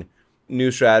incorporating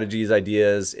new strategies,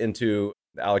 ideas into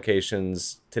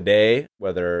allocations today,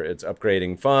 whether it's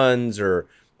upgrading funds or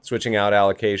switching out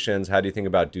allocations? How do you think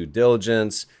about due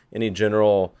diligence? Any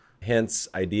general hints,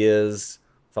 ideas,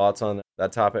 thoughts on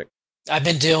that topic? I've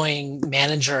been doing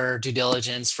manager due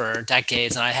diligence for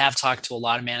decades, and I have talked to a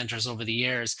lot of managers over the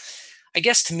years. I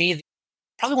guess to me,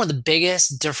 probably one of the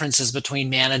biggest differences between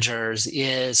managers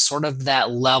is sort of that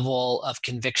level of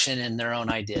conviction in their own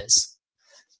ideas.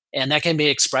 And that can be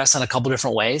expressed in a couple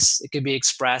different ways. It could be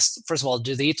expressed, first of all,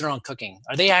 do they eat their own cooking?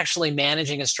 Are they actually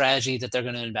managing a strategy that they're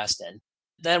going to invest in?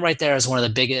 That right there is one of the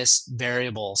biggest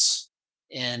variables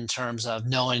in terms of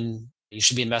knowing you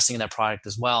should be investing in that product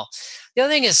as well. The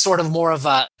other thing is sort of more of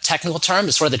a technical term,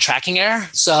 is sort of the tracking error.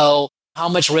 So how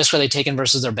much risk are they taking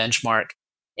versus their benchmark?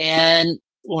 And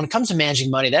when it comes to managing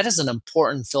money, that is an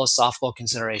important philosophical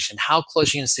consideration. How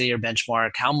close are you going to stay to your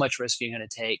benchmark? How much risk are you going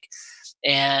to take?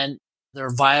 And there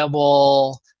are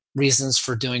viable reasons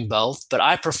for doing both, but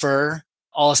I prefer,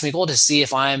 all else equal, to see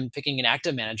if I'm picking an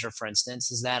active manager, for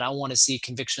instance, is that I want to see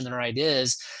conviction in their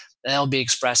ideas, and that'll be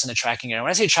expressed in a tracking error. When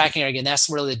I say tracking error, again, that's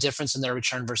really the difference in their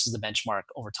return versus the benchmark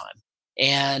over time.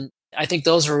 And I think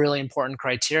those are really important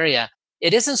criteria.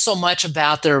 It isn't so much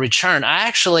about their return.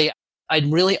 I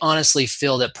really honestly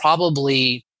feel that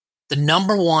probably the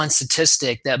number one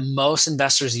statistic that most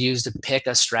investors use to pick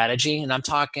a strategy, and I'm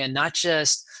talking not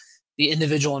just the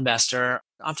individual investor,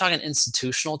 I'm talking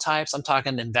institutional types, I'm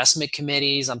talking investment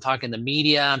committees, I'm talking the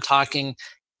media, I'm talking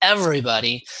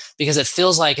everybody, because it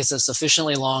feels like it's a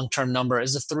sufficiently long-term number,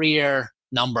 is the 3-year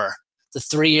number, the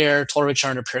 3-year total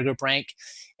return to peer group rank.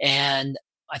 And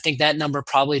I think that number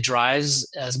probably drives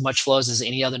as much flows as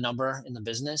any other number in the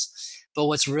business. But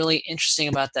what's really interesting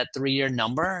about that 3-year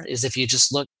number is if you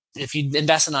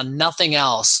invest on nothing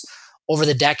else over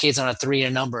the decades on a 3-year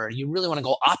number, you really want to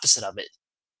go opposite of it.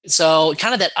 So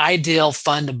kind of that ideal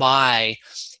fund to buy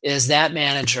is that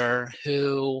manager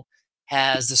who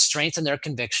has the strength in their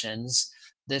convictions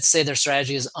that say their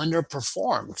strategy is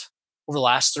underperformed over the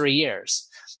last 3 years.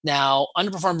 Now,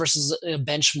 underperformed versus a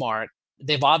benchmark,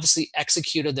 they've obviously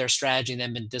executed their strategy and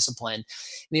they've been disciplined.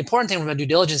 And the important thing from a due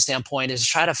diligence standpoint is to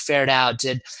try to ferret out,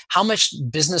 how much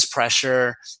business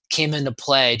pressure came into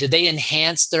play? Did they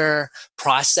enhance their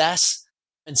process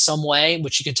in some way,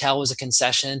 which you could tell was a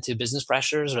concession to business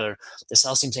pressures, or the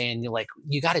sales team saying,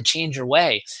 you got to change your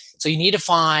way. So you need to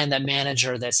find that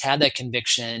manager that's had that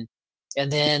conviction,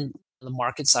 and then the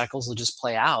market cycles will just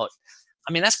play out.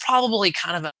 I mean, that's probably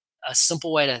kind of a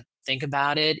simple way to think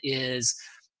about it, is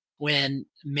when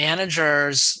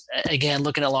managers, again,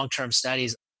 looking at long-term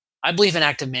studies, I believe in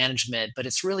active management, but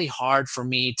it's really hard for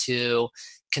me to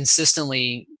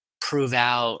consistently prove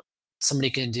out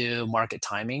somebody can do market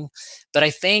timing. But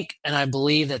I think, and I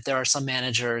believe that there are some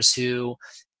managers who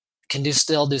can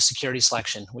still do security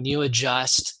selection. When you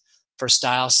adjust for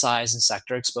style, size, and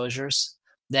sector exposures,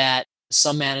 that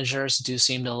some managers do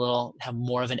seem to have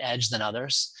more of an edge than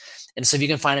others. And so if you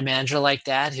can find a manager like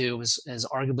that who has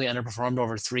arguably underperformed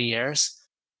over 3 years,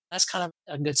 that's kind of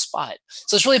a good spot.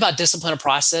 So it's really about discipline of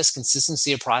process,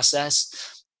 consistency of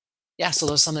process. Yeah, so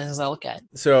those are some of the things I look at.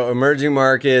 So emerging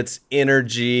markets,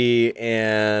 energy,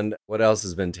 and what else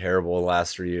has been terrible the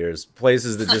last 3 years?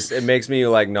 Places that just, it makes me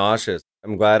nauseous.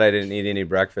 I'm glad I didn't eat any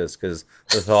breakfast, because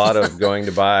the thought of going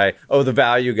to buy, the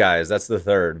value guys, that's the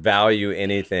third, value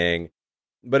anything.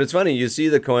 But it's funny, you see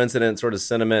the coincident sort of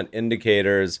sentiment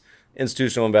indicators.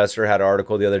 Institutional Investor had an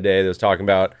article the other day that was talking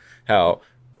about how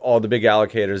all the big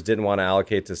allocators didn't want to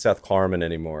allocate to Seth Klarman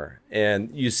anymore. And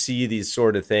you see these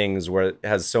sort of things where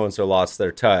has so-and-so lost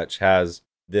their touch, has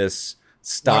this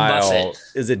style,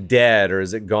 is it dead or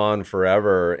is it gone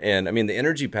forever? And I mean, the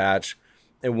energy patch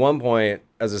at one point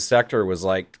as a sector was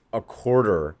like a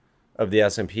quarter of the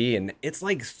S&P, and it's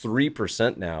like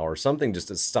 3% now or something just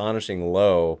astonishing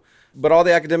low. But all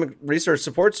the academic research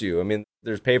supports you. I mean,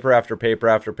 there's paper after paper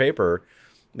after paper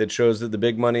that shows that the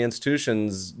big money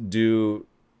institutions do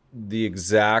the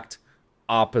exact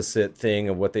opposite thing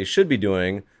of what they should be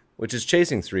doing, which is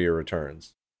chasing 3-year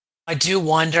returns. I do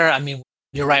wonder, I mean,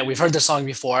 you're right. We've heard this song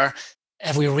before.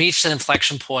 Have we reached an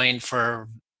inflection point for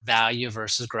value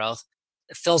versus growth?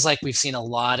 It feels like we've seen a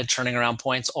lot of turning around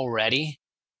points already.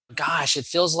 Gosh, it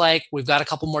feels like we've got a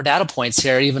couple more data points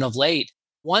here, even of late.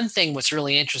 One thing what's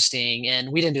really interesting,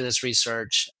 and we didn't do this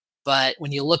research, but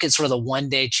when you look at sort of the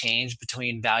one-day change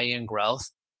between value and growth,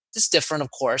 it's different,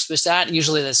 of course, but it's not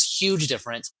usually this huge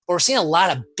difference. But we're seeing a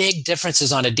lot of big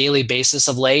differences on a daily basis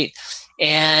of late.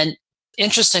 And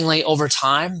interestingly, over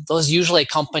time, those usually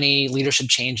accompany leadership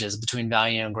changes between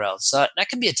value and growth. So that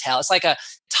could be a tell. It's like a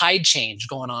tide change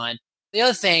going on. The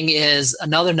other thing is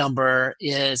another number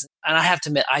is, and I have to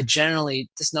admit,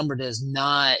 this number does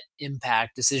not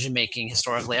impact decision making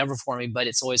historically ever for me, but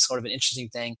it's always sort of an interesting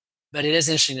thing. But it is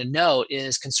interesting to note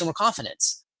is consumer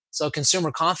confidence. So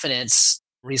consumer confidence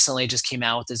recently just came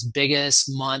out with this biggest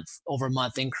month over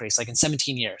month increase, like in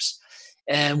 17 years.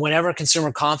 And whenever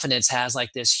consumer confidence has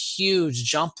like this huge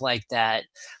jump like that,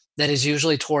 that is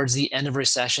usually towards the end of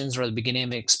recessions or the beginning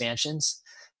of expansions.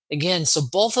 Again, so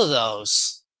both of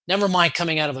those, never mind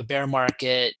coming out of a bear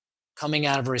market, coming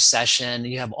out of a recession,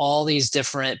 you have all these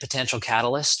different potential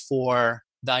catalysts for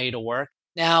value to work.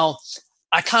 Now,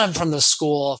 I come from the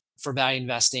school for value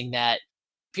investing that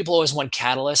people always want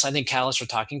catalysts. I think catalysts are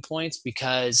talking points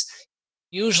because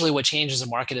usually what changes the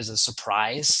market is a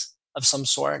surprise of some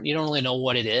sort. You don't really know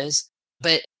what it is.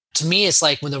 But to me, it's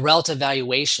like when the relative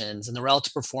valuations and the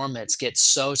relative performance gets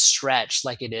so stretched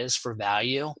like it is for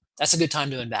value, that's a good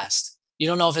time to invest. You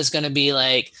don't know if it's going to be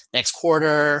like next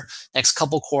quarter, next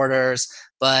couple quarters,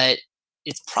 but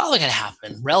it's probably going to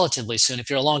happen relatively soon if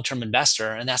you're a long-term investor.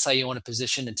 And that's how you want to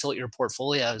position and tilt your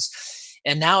portfolios.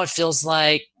 And now it feels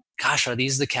like, gosh, are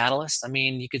these the catalysts? I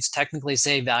mean, you could technically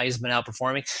say value's been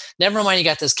outperforming. Never mind, you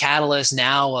got this catalyst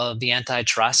now of the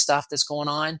antitrust stuff that's going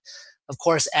on. Of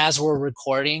course, as we're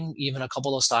recording, even a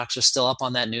couple of those stocks are still up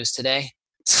on that news today.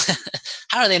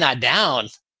 How are they not down?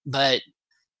 But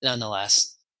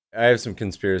nonetheless. I have some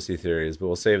conspiracy theories, but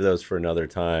we'll save those for another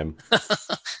time.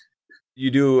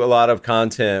 You do a lot of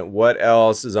content. What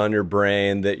else is on your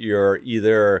brain that you're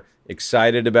either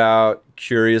excited about,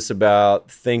 curious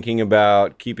about, thinking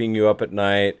about, keeping you up at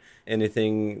night?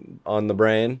 Anything on the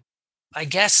brain? I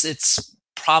guess it's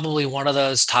probably one of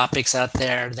those topics out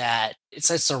there that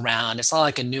it's around. It's not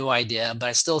like a new idea, but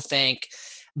I still think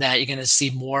that you're going to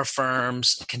see more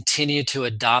firms continue to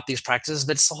adopt these practices.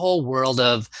 But it's the whole world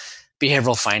of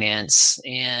behavioral finance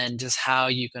and just how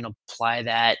you can apply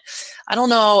that. I don't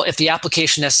know if the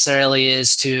application necessarily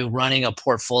is to running a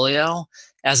portfolio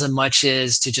as much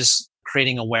as to just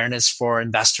creating awareness for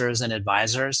investors and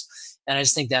advisors. And I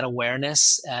just think that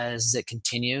awareness as it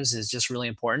continues is just really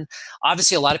important.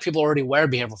 Obviously, a lot of people already wear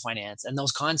behavioral finance and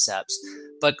those concepts.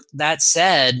 But that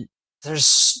said,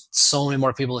 there's so many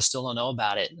more people that still don't know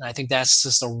about it. And I think that's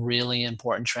just a really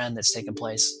important trend that's taking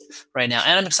place right now.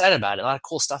 And I'm excited about it. A lot of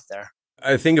cool stuff there.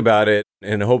 I think about it,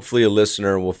 and hopefully a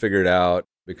listener will figure it out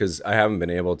because I haven't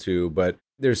been able to. But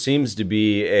there seems to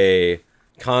be a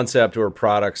concept or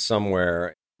product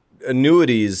somewhere.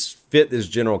 Annuities fit this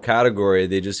general category.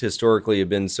 They just historically have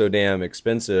been so damn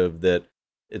expensive that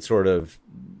it sort of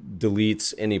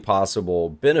deletes any possible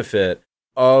benefit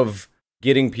of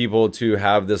getting people to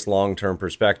have this long-term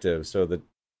perspective. So that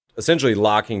essentially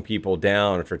locking people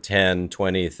down for 10,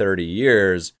 20, 30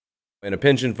 years in a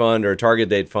pension fund or a target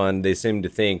date fund, they seem to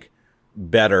think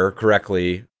better,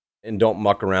 correctly, and don't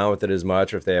muck around with it as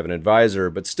much, or if they have an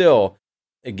advisor. But still,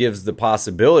 it gives the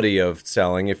possibility of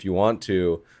selling if you want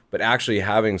to, but actually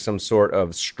having some sort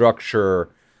of structure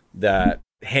that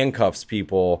handcuffs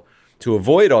people to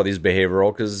avoid all these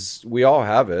behavioral, because we all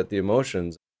have it, the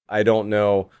emotions. I don't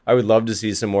know. I would love to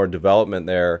see some more development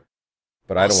there,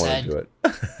 but I don't want to do it.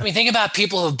 I mean, think about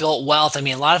people who have built wealth. I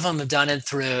mean, a lot of them have done it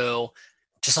through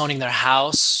just owning their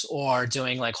house or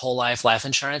doing like whole life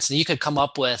insurance. And you could come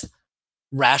up with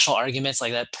rational arguments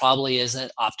like that probably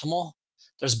isn't optimal.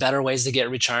 There's better ways to get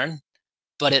return,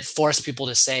 but it forced people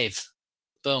to save.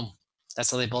 Boom.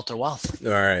 That's how they built their wealth.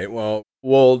 All right. Well,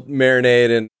 we'll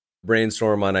marinate and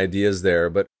brainstorm on ideas there,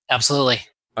 but absolutely.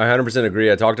 I 100%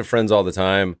 agree. I talk to friends all the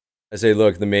time. I say,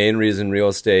 look, the main reason real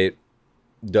estate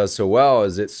does so well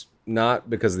is it's not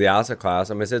because of the asset class.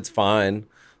 I mean, it's fine,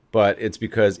 but it's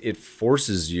because it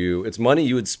forces you. It's money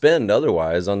you would spend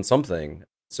otherwise on something.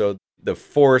 So the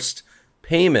forced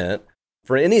payment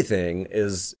for anything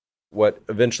is what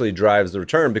eventually drives the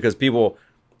return, because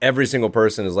every single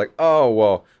person is like, oh,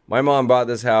 well, my mom bought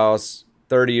this house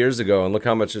 30 years ago and look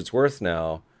how much it's worth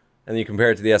now. And you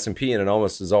compare it to the S&P and it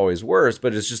almost is always worse,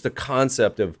 but it's just the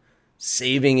concept of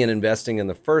saving and investing in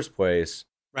the first place.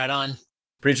 Right on.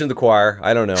 Preaching to the choir.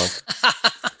 I don't know.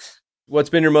 What's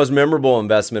been your most memorable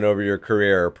investment over your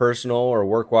career, personal or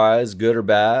work-wise, good or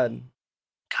bad?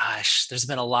 Gosh, there's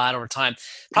been a lot over time.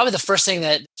 Probably the first thing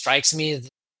that strikes me,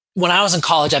 when I was in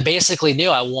college, I basically knew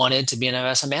I wanted to be an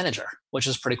investment manager, which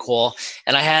was pretty cool.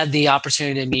 And I had the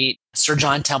opportunity to meet Sir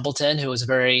John Templeton, who was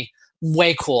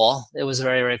way cool. It was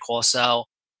very, very cool. So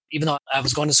even though I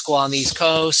was going to school on the East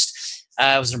Coast,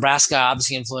 I was in Nebraska,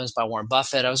 obviously influenced by Warren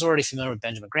Buffett. I was already familiar with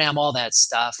Benjamin Graham, all that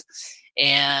stuff.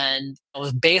 And I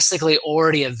was basically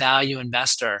already a value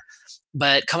investor.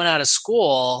 But coming out of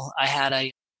school, I had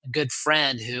a good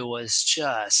friend who was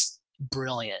just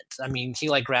brilliant. I mean, he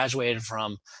graduated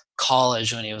from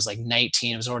college when he was 19.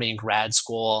 He was already in grad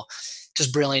school,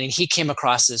 just brilliant. And he came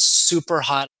across this super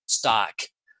hot stock,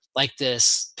 like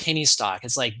this penny stock.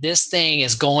 It's like, this thing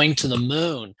is going to the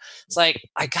moon. It's like,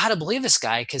 I got to believe this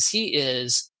guy, because he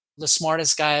is the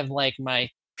smartest guy of my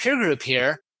peer group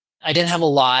here. I didn't have a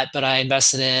lot, but I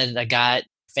invested in, I got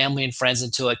family and friends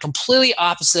into it. Completely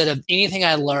opposite of anything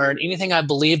I learned, anything I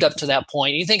believed up to that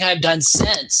point, anything I've done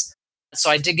since.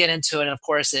 So I did get into it. And of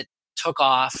course, it took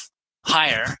off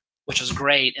higher, which was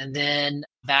great. And then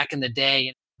back in the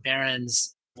day,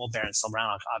 Barron's still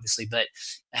around, obviously, but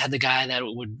I had the guy that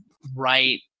would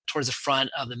write towards the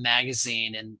front of the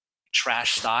magazine and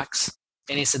trash stocks.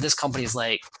 And he said, this company is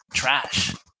like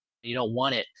trash. You don't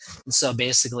want it. And so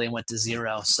basically it went to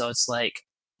zero. So it's like,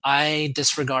 I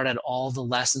disregarded all the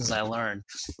lessons I learned.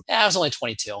 I was only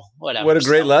 22, whatever. What a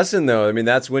great lesson, though. I mean,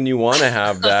 that's when you want to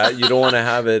have that. You don't want to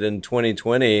have it in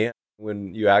 2020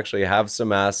 when you actually have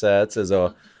some assets as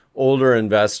a older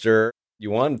investor. You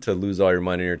want to lose all your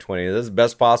money in your 20s. That's the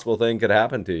best possible thing could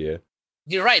happen to you.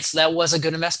 You're right. So that was a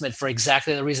good investment for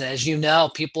exactly the reason. As you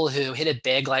know, people who hit it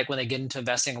big, when they get into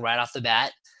investing right off the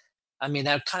bat, I mean,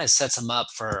 that kind of sets them up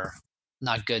for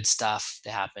not good stuff to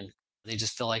happen. They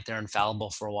just feel like they're infallible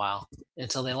for a while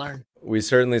until they learn. We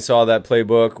certainly saw that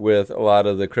playbook with a lot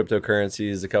of the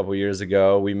cryptocurrencies a couple years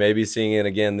ago. We may be seeing it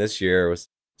again this year with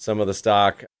some of the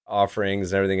stock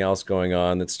offerings and everything else going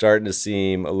on. That's starting to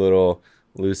seem a little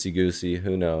loosey-goosey.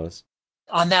 Who knows?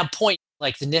 On that point,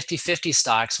 like the Nifty 50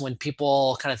 stocks, when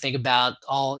people kind of think about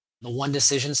all the one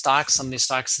decision stocks, some of these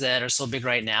stocks that are so big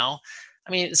right now,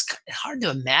 I mean, it's hard to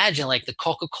imagine the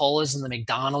Coca-Colas and the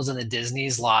McDonald's and the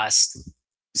Disneys lost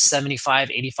 75,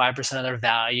 85% of their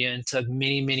value and took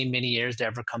many, many, many years to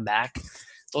ever come back.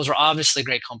 Those are obviously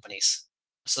great companies.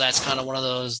 So that's kind of one of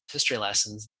those history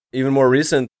lessons. Even more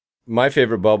recent, my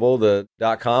favorite bubble, the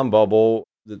 .com bubble,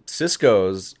 the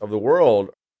Cisco's of the world.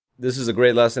 This is a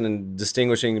great lesson in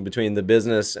distinguishing between the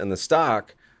business and the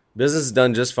stock. Business is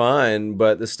done just fine,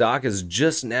 but the stock is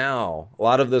just now. A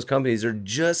lot of those companies are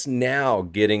just now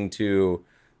getting to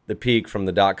the peak from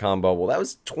the .com bubble. That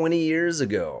was 20 years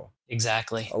ago.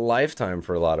 Exactly. A lifetime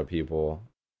for a lot of people.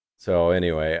 So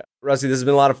anyway, Rusty, this has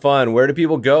been a lot of fun. Where do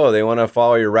people go? They want to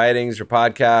follow your writings, your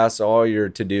podcasts, all your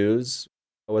to-dos.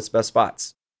 What's the best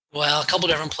spots? Well, a couple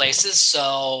different places.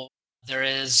 So there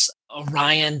is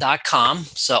Orion.com.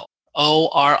 So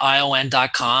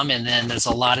ORION.com. And then there's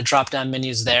a lot of drop-down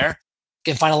menus there.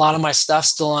 You can find a lot of my stuff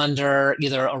still under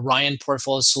either Orion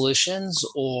Portfolio Solutions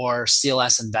or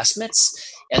CLS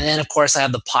Investments. And then, of course, I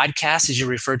have the podcast, as you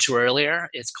referred to earlier.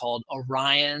 It's called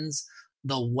Orion's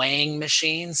The Weighing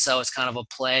Machine. So it's kind of a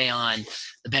play on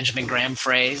the Benjamin Graham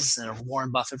phrase and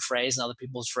Warren Buffett phrase and other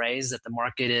people's phrase that the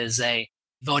market is a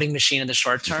voting machine in the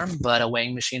short term, but a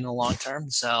weighing machine in the long term.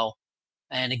 So,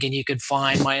 and again, you could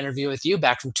find my interview with you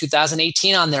back from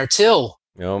 2018 on there too.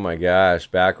 Oh my gosh,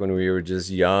 back when we were just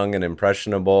young and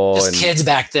impressionable. Just and kids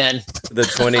back then. The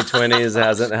 2020s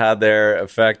hasn't had their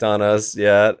effect on us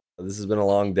yet. This has been a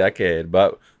long decade,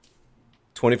 but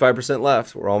 25%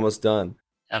 left. We're almost done.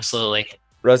 Absolutely.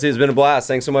 Rusty, it's been a blast.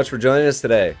 Thanks so much for joining us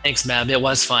today. Thanks, Meb. It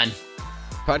was fun.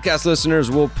 Podcast listeners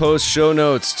will post show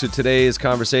notes to today's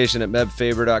conversation at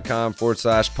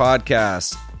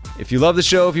mebfaber.com/podcast. If you love the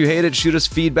show, if you hate it, shoot us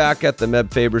feedback at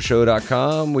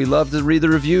themebfabershow.com. We love to read the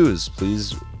reviews.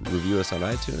 Please review us on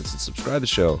iTunes and subscribe to the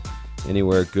show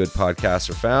anywhere good podcasts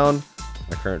are found.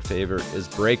 My current favorite is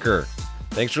Breaker.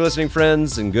 Thanks for listening,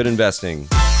 friends, and good investing.